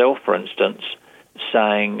itself, for instance,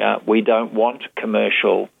 saying we don't want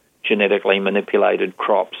commercial genetically manipulated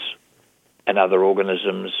crops and other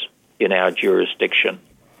organisms in our jurisdiction.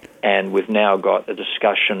 And we've now got a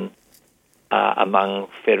discussion among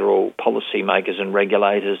federal policymakers and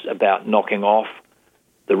regulators about knocking off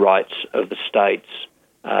the rights of the states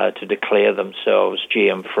to declare themselves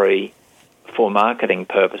GM-free for marketing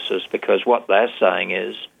purposes, because what they're saying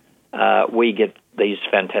is we get these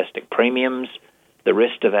fantastic premiums, the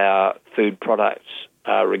rest of our food products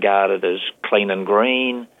are regarded as clean and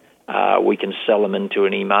green, we can sell them into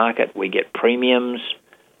any market, we get premiums,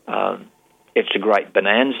 it's a great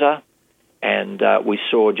bonanza. And we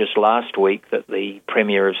saw just last week that the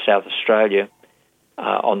Premier of South Australia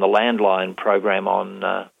on the Landline program on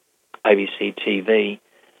ABC TV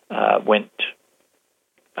went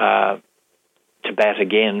to bat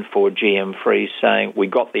again for GM-free, saying we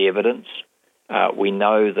got the evidence. We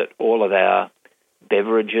know that all of our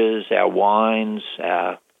beverages, our wines,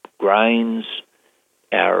 our grains,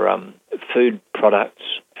 our food products,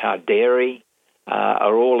 our dairy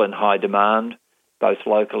are all in high demand, both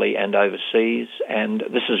locally and overseas, and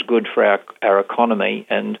this is good for our economy.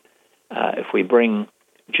 And if we bring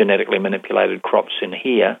genetically manipulated crops in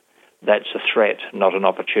here, that's a threat, not an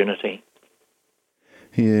opportunity.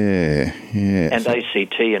 Yeah. And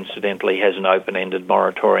ACT, incidentally, has an open-ended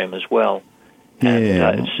moratorium as well.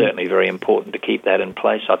 And it's certainly very important to keep that in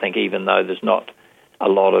place, I think, even though there's not a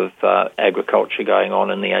lot of agriculture going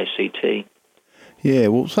on in the ACT. Yeah,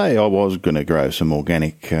 well, say I was going to grow some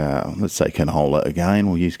organic, let's say canola again,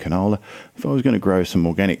 we'll use canola. If I was going to grow some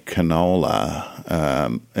organic canola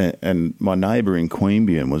and my neighbour in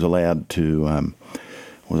Queanbeyan was allowed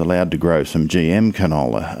to grow some GM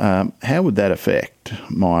canola, how would that affect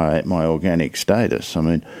my organic status? I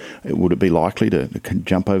mean, would it be likely to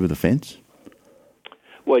jump over the fence?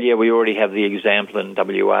 Well, yeah, we already have the example in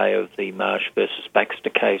WA of the Marsh versus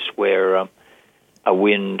Baxter case where a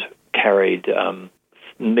wind carried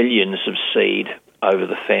millions of seed over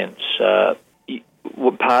the fence.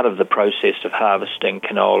 Part of the process of harvesting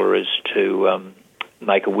canola is to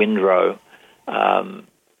make a windrow.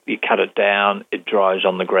 You cut it down, it dries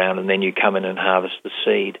on the ground, and then you come in and harvest the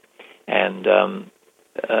seed. And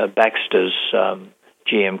Baxter's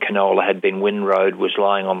GM canola had been windrowed, was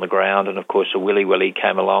lying on the ground, and of course a willy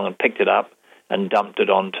came along and picked it up and dumped it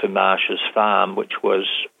onto Marsh's farm, which was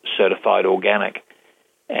certified organic.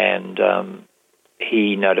 And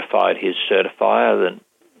he notified his certifier, the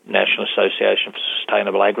National Association for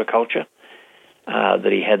Sustainable Agriculture,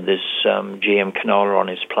 that he had this GM canola on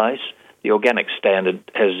his place. The organic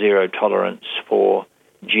standard has zero tolerance for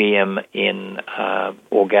GM in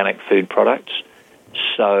organic food products.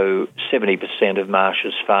 So 70% of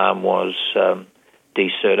Marsh's farm was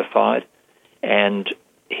decertified, and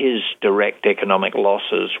his direct economic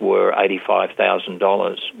losses were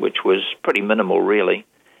 $85,000, which was pretty minimal, really.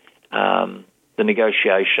 The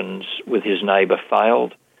negotiations with his neighbour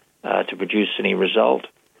failed to produce any result,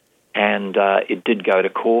 and it did go to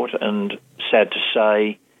court, and sad to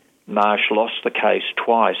say, Marsh lost the case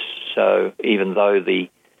twice. So even though the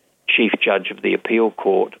chief judge of the appeal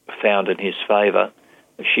court found in his favour,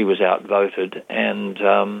 she was outvoted, and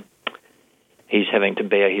he's having to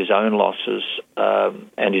bear his own losses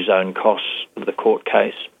and his own costs of the court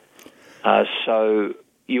case. So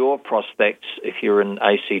your prospects, if you're in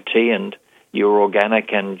ACT and you're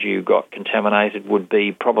organic and you got contaminated, would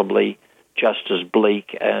be probably just as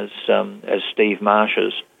bleak as Steve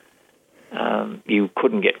Marsh's. You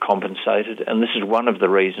couldn't get compensated, and this is one of the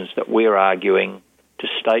reasons that we're arguing to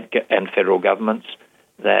state and federal governments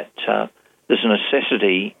that there's a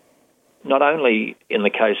necessity, not only in the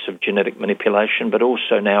case of genetic manipulation, but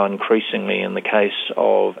also now increasingly in the case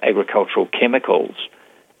of agricultural chemicals,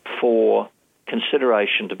 for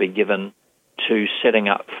consideration to be given to setting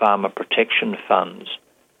up farmer protection funds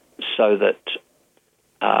so that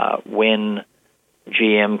when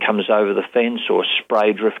GM comes over the fence or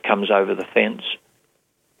spray drift comes over the fence,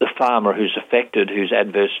 the farmer who's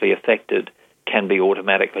adversely affected, can be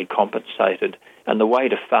automatically compensated. And the way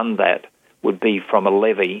to fund that would be from a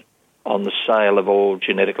levy on the sale of all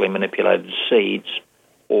genetically manipulated seeds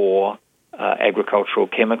or agricultural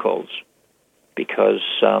chemicals, because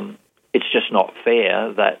it's just not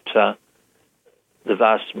fair that the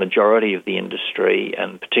vast majority of the industry,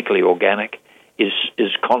 and particularly organic,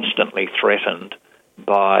 is constantly threatened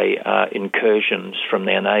by incursions from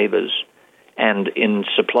their neighbours, and in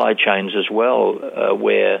supply chains as well,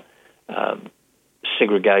 where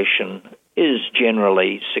segregation is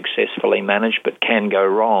generally successfully managed but can go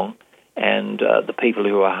wrong, and the people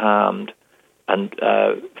who are harmed and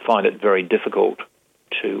find it very difficult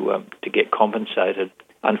to get compensated.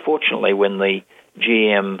 Unfortunately, when the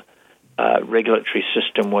GM regulatory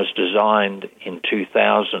system was designed in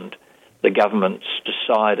 2000, the governments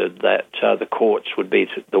decided that the courts would be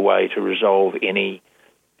the way to resolve any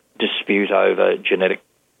dispute over genetic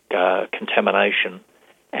contamination,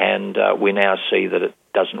 and we now see that it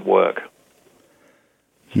doesn't work.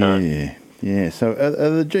 Yeah. So are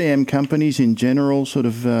the GM companies in general sort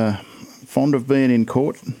of fond of being in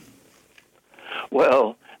court?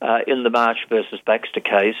 Well, in the Marsh versus Baxter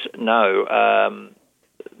case, no,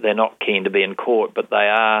 they're not keen to be in court, but they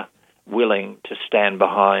are willing to stand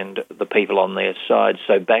behind the people on their side.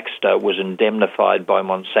 So Baxter was indemnified by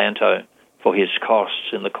Monsanto for his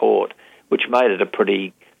costs in the court, which made it a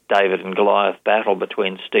pretty David and Goliath battle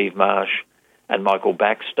between Steve Marsh and Michael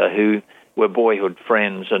Baxter, who were boyhood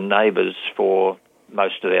friends and neighbours for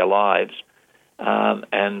most of their lives,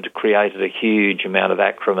 and created a huge amount of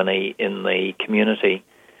acrimony in the community.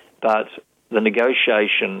 But the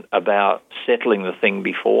negotiation about settling the thing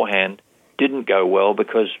beforehand didn't go well,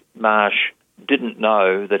 because Marsh didn't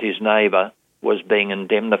know that his neighbour was being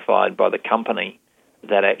indemnified by the company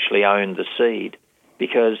that actually owned the seed.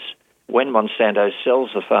 Because when Monsanto sells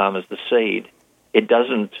the farmers the seed, it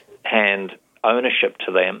doesn't hand ownership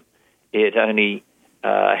to them. It only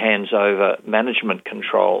hands over management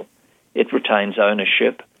control. It retains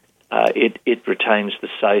ownership. It retains the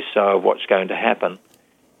say-so of what's going to happen.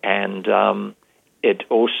 And it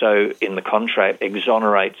also, in the contract,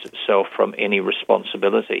 exonerates itself from any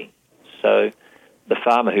responsibility. So the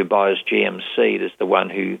farmer who buys GM seed is the one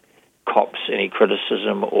who cops any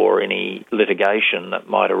criticism or any litigation that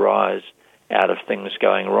might arise out of things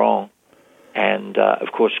going wrong. And,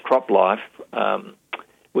 of course, CropLife,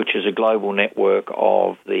 which is a global network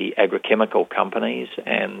of the agrochemical companies,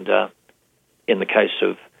 and in the case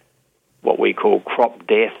of what we call Crop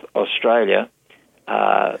Death Australia,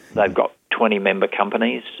 they've got 20 member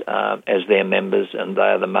companies as their members, and they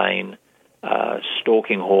are the main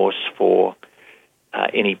stalking horse for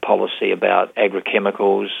any policy about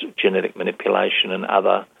agrochemicals, genetic manipulation, and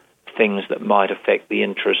other things that might affect the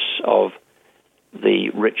interests of the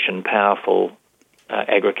rich and powerful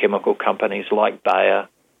agrochemical companies like Bayer,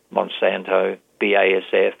 Monsanto,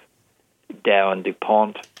 BASF, Dow and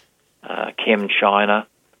DuPont, ChemChina,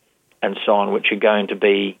 and so on, which are going to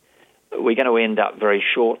be, we're going to end up very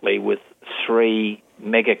shortly with 3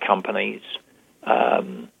 mega companies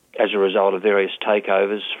as a result of various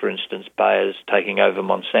takeovers. For instance, Bayer's taking over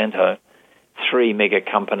Monsanto, 3 mega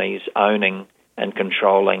companies owning and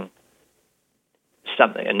controlling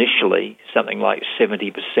something like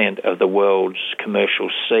 70% of the world's commercial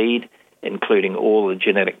seed, including all the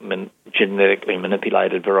genetically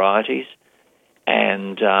manipulated varieties,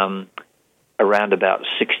 and around about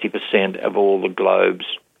 60% of all the globe's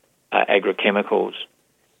agrochemicals.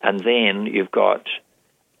 And then you've got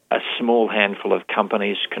a small handful of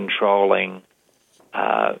companies controlling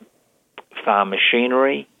farm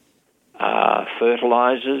machinery,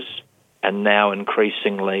 fertilizers, and now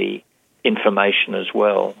increasingly information as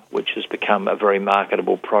well, which has become a very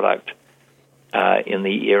marketable product in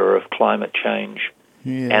the era of climate change.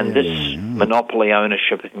 And this monopoly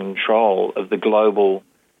ownership and control of the global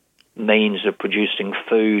means of producing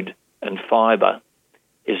food and fibre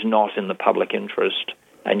is not in the public interest,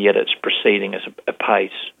 and yet it's proceeding at a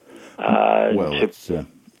pace.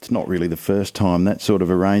 it's not really the first time that sort of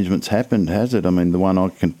arrangement's happened, has it? I mean, the one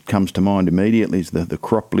comes to mind immediately is the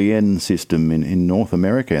Cropleyen system in North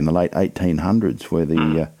America in the late 1800s, where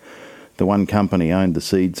the one company owned the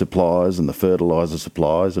seed suppliers and the fertiliser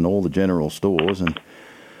suppliers and all the general stores, and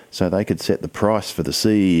so they could set the price for the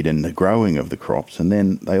seed and the growing of the crops, and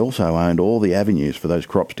then they also owned all the avenues for those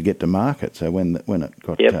crops to get to market. So when it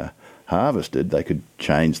got harvested, they could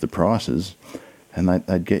change the prices, and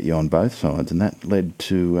they'd get you on both sides, and that led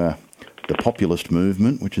to the populist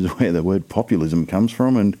movement, which is where the word populism comes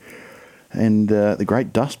from, and the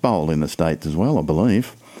Great Dust Bowl in the States as well, I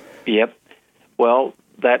believe. Yep. Well,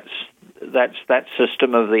 that's that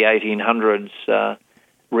system of the 1800s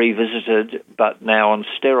revisited, but now on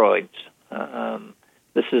steroids.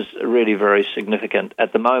 This is really very significant.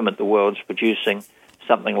 At the moment, the world's producing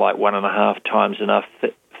something like 1.5 times enough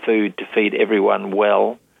food to feed everyone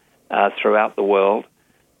well throughout the world.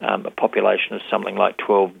 A population of something like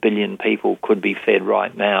 12 billion people could be fed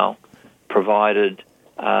right now, provided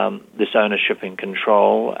this ownership and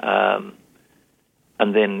control. And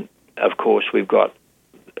then, of course, we've got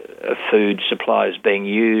food supplies being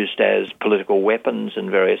used as political weapons in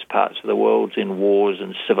various parts of the world, in wars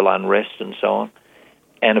and civil unrest and so on.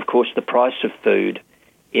 And, of course, the price of food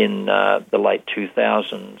in the late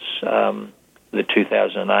 2000s, the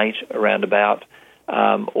 2008, around about,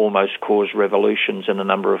 almost caused revolutions in a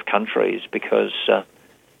number of countries because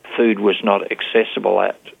food was not accessible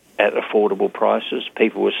at affordable prices.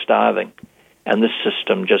 People were starving. And this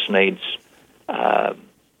system just needs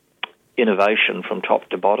innovation from top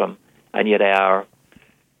to bottom. And yet our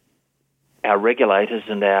regulators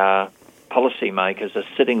and our policymakers are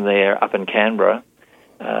sitting there up in Canberra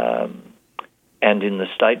and in the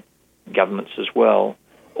state governments as well,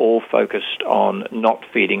 all focused on not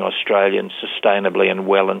feeding Australians sustainably and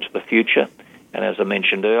well into the future. And as I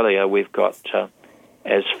mentioned earlier, we've got,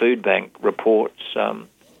 as Food Bank reports,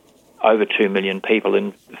 over 2 million people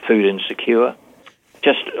in food insecure.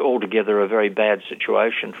 Just altogether a very bad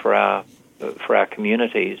situation for our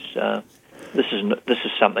communities. This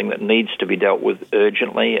is something that needs to be dealt with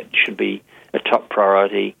urgently. It should be a top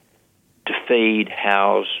priority to feed,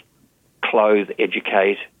 house, clothe,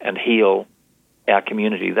 educate, and heal our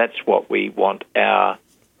community. That's what we want our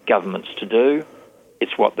governments to do.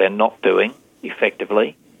 It's what they're not doing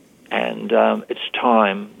effectively, and it's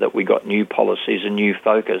time that we got new policies and new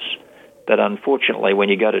focus. But unfortunately, when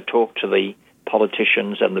you go to talk to the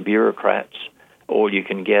politicians and the bureaucrats, all you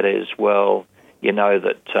can get is, well, you know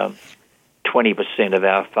that 20% of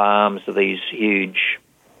our farms are these huge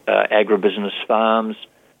agribusiness farms.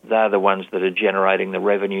 They're the ones that are generating the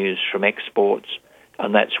revenues from exports,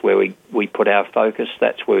 and that's where we put our focus,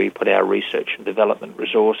 that's where we put our research and development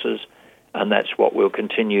resources, and that's what we'll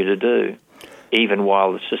continue to do, even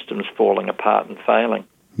while the system's falling apart and failing.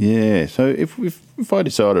 Yeah, so if I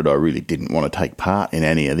decided I really didn't want to take part in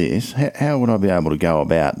any of this, how would I be able to go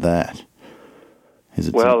about that? It's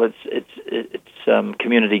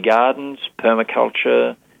community gardens,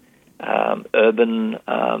 permaculture, urban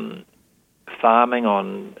farming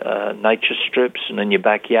on nature strips and in your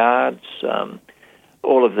backyards.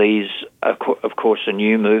 All of these, of course, are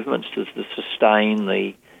new movements. There's the Sustain,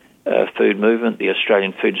 the food movement, the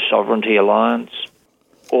Australian Food Sovereignty Alliance.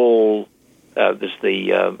 There's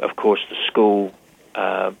of course, the school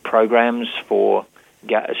programs for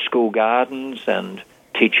school gardens and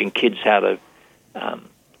teaching kids how to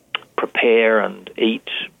prepare and eat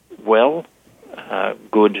well,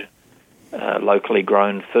 good locally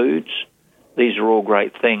grown foods. These are all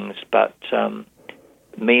great things, but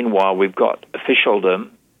meanwhile we've got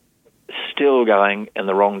officialdom still going in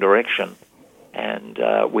the wrong direction, and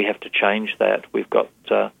we have to change that. We've got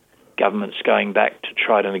governments going back to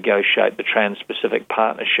try to negotiate the Trans-Pacific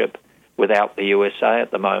Partnership without the USA at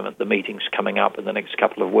the moment. The meeting's coming up in the next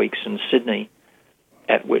couple of weeks in Sydney,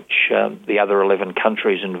 at which the other 11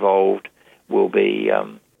 countries involved will be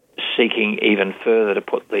seeking even further to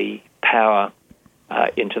put the power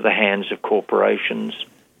into the hands of corporations,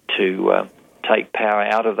 to take power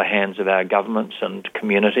out of the hands of our governments and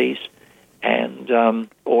communities, and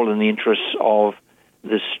all in the interests of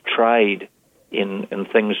this trade in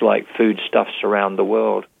things like foodstuffs around the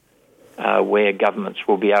world, where governments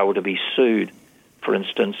will be able to be sued. For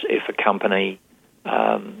instance, if a company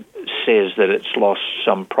says that it's lost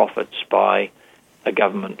some profits by a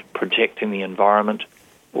government protecting the environment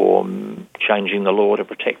or changing the law to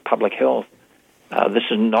protect public health. This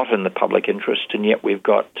is not in the public interest, and yet we've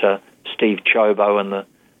got Steve Chobo and the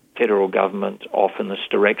federal government off in this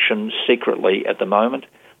direction secretly at the moment.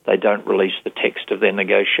 They don't release the text of their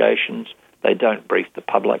negotiations. They don't brief the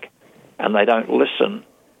public, and they don't listen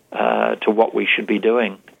to what we should be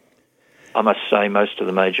doing. I must say most of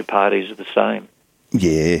the major parties are the same.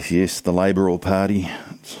 Yes, the Liberal Party.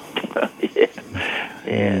 Yeah.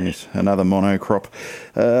 Yes, another monocrop.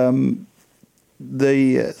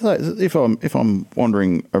 If I'm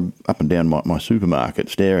wandering up and down my supermarket,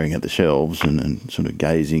 staring at the shelves and sort of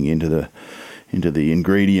gazing into the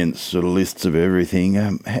ingredients sort of lists of everything,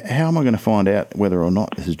 how am I going to find out whether or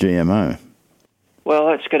not this is GMO? Well,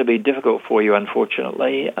 that's going to be difficult for you,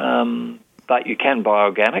 unfortunately. But you can buy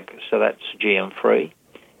organic, so that's GM-free.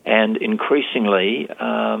 And increasingly,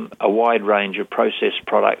 a wide range of processed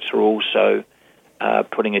products are also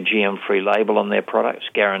putting a GM-free label on their products,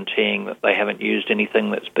 guaranteeing that they haven't used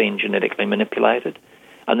anything that's been genetically manipulated.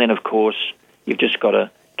 And then, of course, you've just got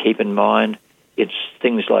to keep in mind it's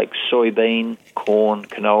things like soybean, corn,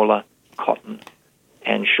 canola, cotton,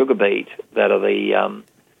 and sugar beet that are the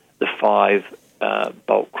 5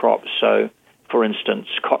 bulk crops. So, for instance,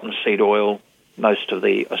 cottonseed oil, most of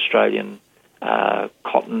the Australian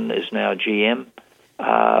cotton is now GM.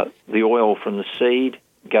 The oil from the seed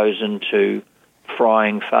goes into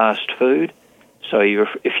frying fast food. So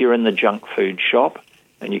if you're in the junk food shop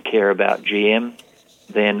and you care about GM,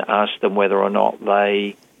 then ask them whether or not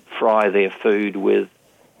they fry their food with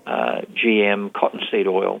GM cottonseed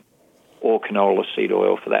oil or canola seed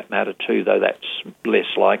oil for that matter too, though that's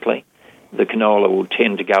less likely. The canola will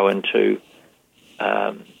tend to go into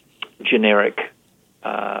generic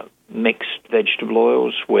mixed vegetable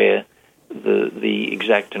oils where the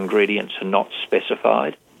exact ingredients are not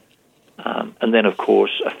specified. And then, of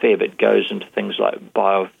course, a fair bit goes into things like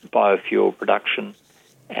biofuel production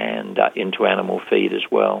and into animal feed as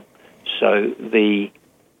well. So the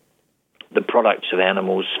products of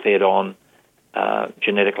animals fed on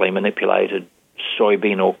genetically manipulated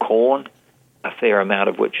soybean or corn, a fair amount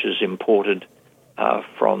of which is imported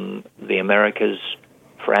from the Americas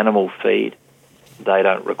for animal feed, they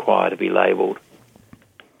don't require to be labelled.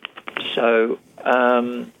 So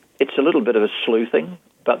it's a little bit of a sleuthing,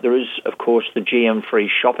 but there is, of course, the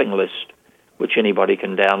GM-free shopping list, which anybody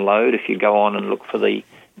can download. If you go on and look for the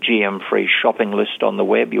GM-free shopping list on the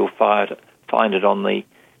web, you'll find it on the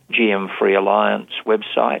GM-free Alliance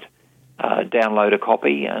website. Download a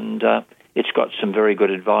copy, and it's got some very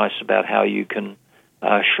good advice about how you can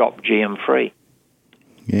shop GM-free.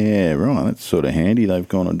 Yeah, right. That's sort of handy. They've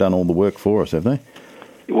gone and done all the work for us, have they?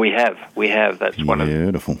 We have. That's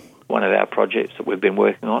beautiful. One of our projects that we've been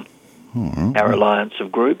working on. Right. Our alliance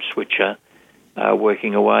of groups, which are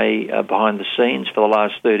working away behind the scenes for the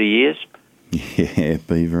last 30 years. Yeah,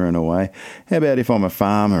 beavering away. How about if I'm a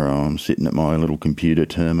farmer, I'm sitting at my little computer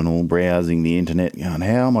terminal browsing the internet going,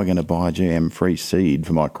 how am I going to buy GM-free seed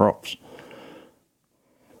for my crops?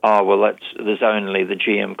 Oh, well, there's only the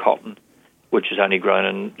GM cotton, which is only grown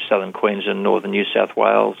in southern Queensland, northern New South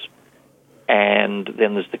Wales. And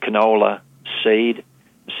then there's the canola seed.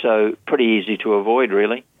 So pretty easy to avoid,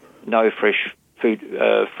 really. No fresh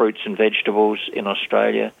fruits and vegetables in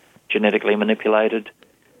Australia, genetically manipulated.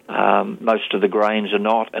 Most of the grains are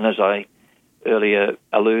not. And as I earlier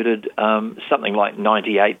alluded, something like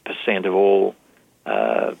 98% of all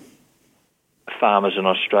farmers in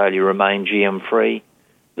Australia remain GM-free.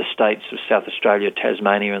 The states of South Australia,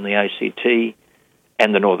 Tasmania and the ACT,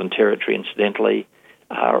 and the Northern Territory, incidentally,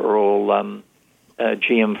 are all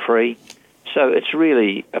GM-free. So it's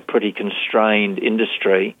really a pretty constrained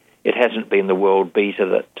industry. It hasn't been the world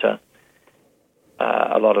beater that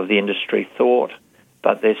a lot of the industry thought,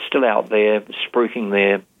 but they're still out there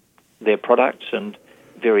spruiking their products and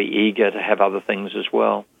very eager to have other things as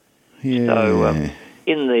well. Yeah. So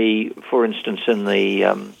for instance, in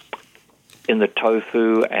the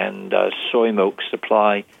tofu and soy milk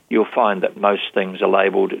supply, you'll find that most things are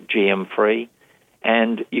labelled GM-free,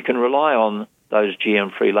 and you can rely on those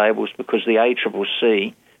GM-free labels because the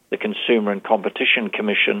ACCC, the Consumer and Competition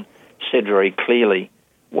Commission, said very clearly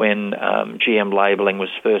when GM labelling was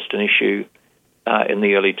first an issue in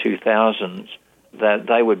the early 2000s that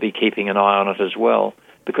they would be keeping an eye on it as well,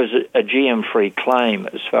 because a GM-free claim,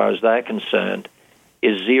 as far as they're concerned,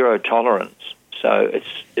 is zero tolerance. So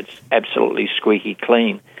it's absolutely squeaky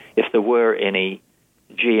clean. If there were any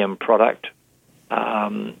GM product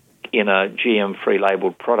in a GM-free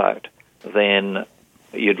labelled product, then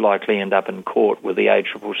you'd likely end up in court with the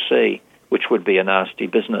ACCC, which would be a nasty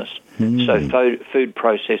business. So food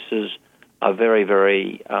processors are very,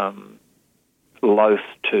 very loath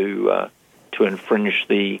to infringe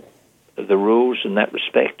the rules in that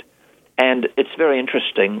respect. And it's very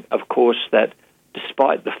interesting, of course, that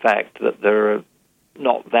despite the fact that there are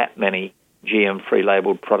not that many GM-free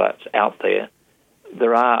labelled products out there,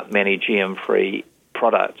 there are many GM-free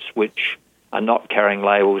products which are not carrying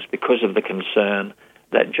labels because of the concern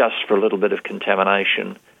that just for a little bit of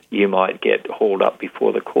contamination, you might get hauled up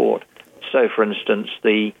before the court. So, for instance,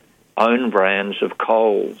 the own brands of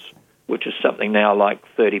Coles, which is something now like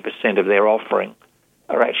 30% of their offering,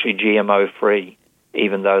 are actually GMO-free,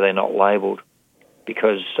 even though they're not labelled,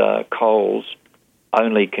 because Coles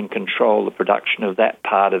only can control the production of that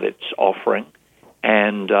part of its offering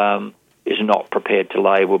and is not prepared to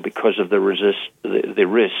label because of the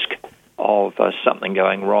risk of something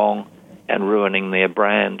going wrong and ruining their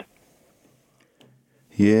brand.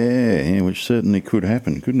 Yeah, which certainly could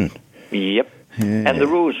happen, couldn't it? Yep. Yeah. And the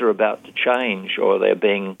rules are about to change, or they're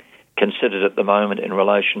being considered at the moment in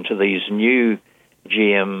relation to these new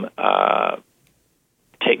GM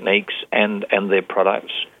techniques and their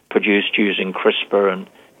products produced using CRISPR and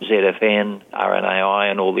ZFN,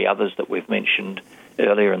 RNAi, and all the others that we've mentioned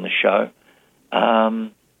earlier in the show.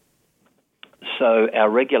 So our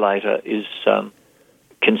regulator is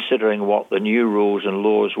considering what the new rules and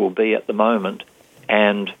laws will be at the moment,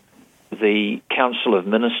 and the Council of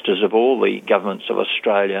Ministers of all the governments of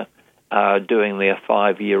Australia are doing their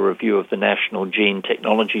 5-year review of the National Gene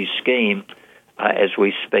Technology Scheme as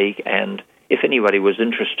we speak, and if anybody was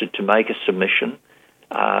interested to make a submission,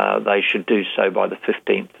 they should do so by the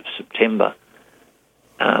 15th of September.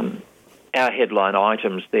 Our headline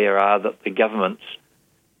items there are that the governments,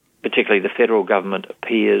 particularly the federal government,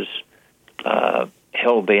 appears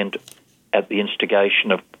hell-bent at the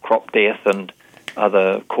instigation of crop death and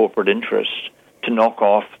other corporate interests to knock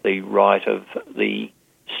off the right of the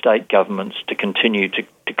state governments to continue to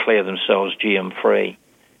declare themselves GM-free,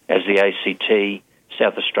 as the ACT,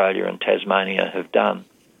 South Australia and Tasmania have done,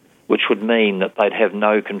 which would mean that they'd have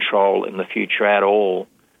no control in the future at all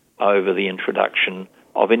over the introduction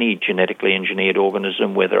of any genetically engineered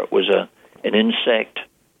organism, whether it was an insect,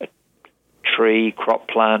 a tree, crop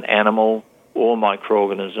plant, animal, or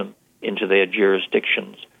microorganism, into their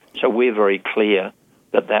jurisdictions. So we're very clear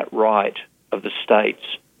that right of the states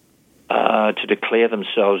to declare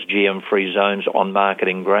themselves GM-free zones on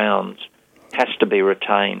marketing grounds has to be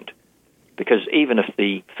retained, because even if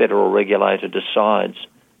the federal regulator decides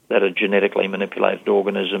that a genetically manipulated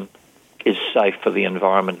organism is safe for the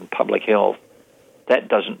environment and public health, that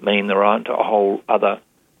doesn't mean there aren't a whole other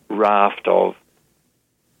raft of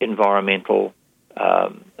environmental,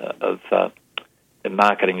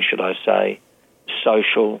 marketing, should I say,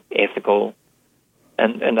 social, ethical,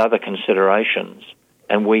 and other considerations.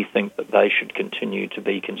 And we think that they should continue to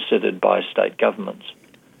be considered by state governments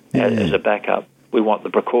as a backup. We want the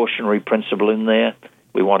precautionary principle in there.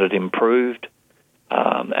 We want it improved.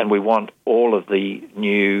 And we want all of the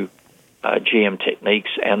new GM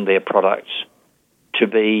techniques and their products to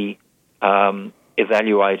be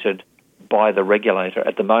evaluated by the regulator.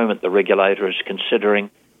 At the moment, the regulator is considering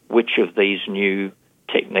which of these new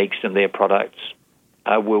techniques and their products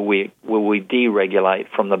will we deregulate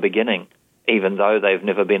from the beginning, even though they've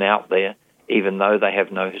never been out there, even though they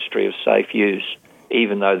have no history of safe use,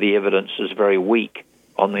 even though the evidence is very weak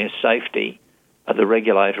on their safety. The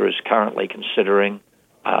regulator is currently considering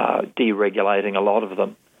deregulating a lot of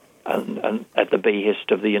them and at the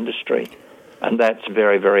behest of the industry. And that's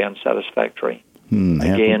very, very unsatisfactory.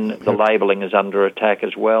 Again, the labelling is under attack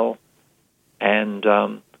as well. And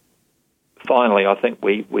finally, I think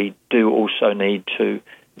we do also need to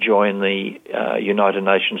join the United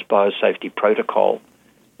Nations Biosafety Protocol,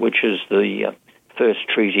 which is the first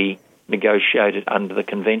treaty negotiated under the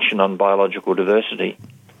Convention on Biological Diversity,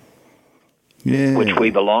 which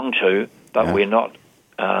we belong to, but we're not.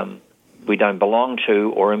 We don't belong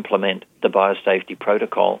to or implement the Biosafety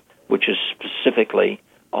Protocol, which is specifically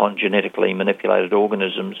on genetically manipulated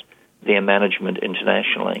organisms, their management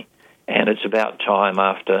internationally. And it's about time,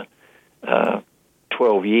 after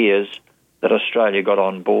 12 years, that Australia got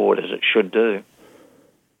on board, as it should do.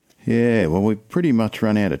 Yeah, well, we've pretty much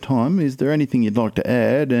run out of time. Is there anything you'd like to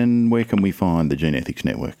add, and where can we find the Genethics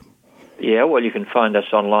Network? Yeah, well, you can find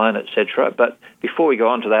us online, etc. But before we go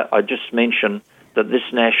on to that, I just mention that this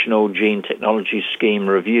National Gene Technology Scheme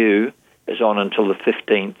review is on until the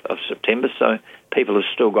 15th of September, so people have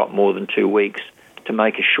still got more than 2 weeks to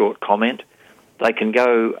make a short comment. They can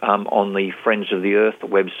go on the Friends of the Earth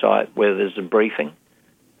website, where there's a briefing,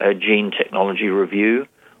 a gene technology review,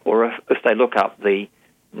 or if they look up the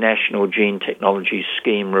National Gene Technology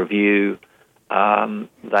Scheme review,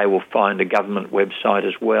 they will find a government website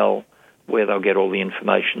as well, where they'll get all the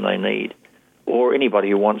information they need. Or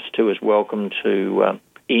anybody who wants to is welcome to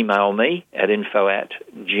email me at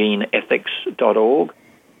info@genethics.org.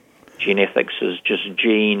 Genethics is just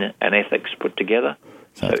gene and ethics put together.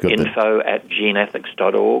 So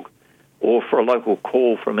info@genethics.org. Or for a local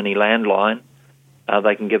call from any landline,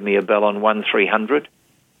 they can give me a bell on 1300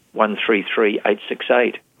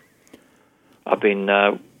 868. I've been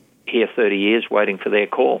here 30 years waiting for their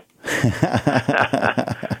call.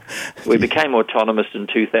 We became autonomous in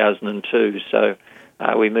 2002, so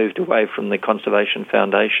we moved away from the Conservation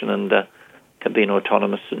Foundation and have been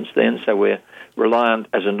autonomous since then. So we're reliant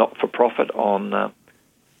as a not-for-profit on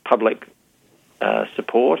public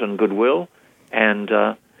support and goodwill. And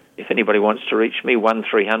if anybody wants to reach me,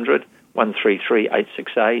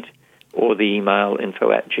 1300-133-868, or the email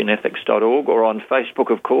info@genethics.org, or on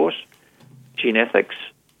Facebook, of course, Genethics,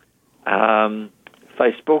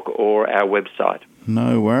 Facebook, or our website.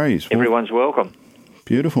 No worries. Everyone's welcome.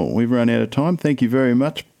 Beautiful. We've run out of time. Thank you very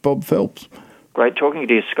much, Bob Phelps. Great talking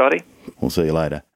to you, Scotty. We'll see you later.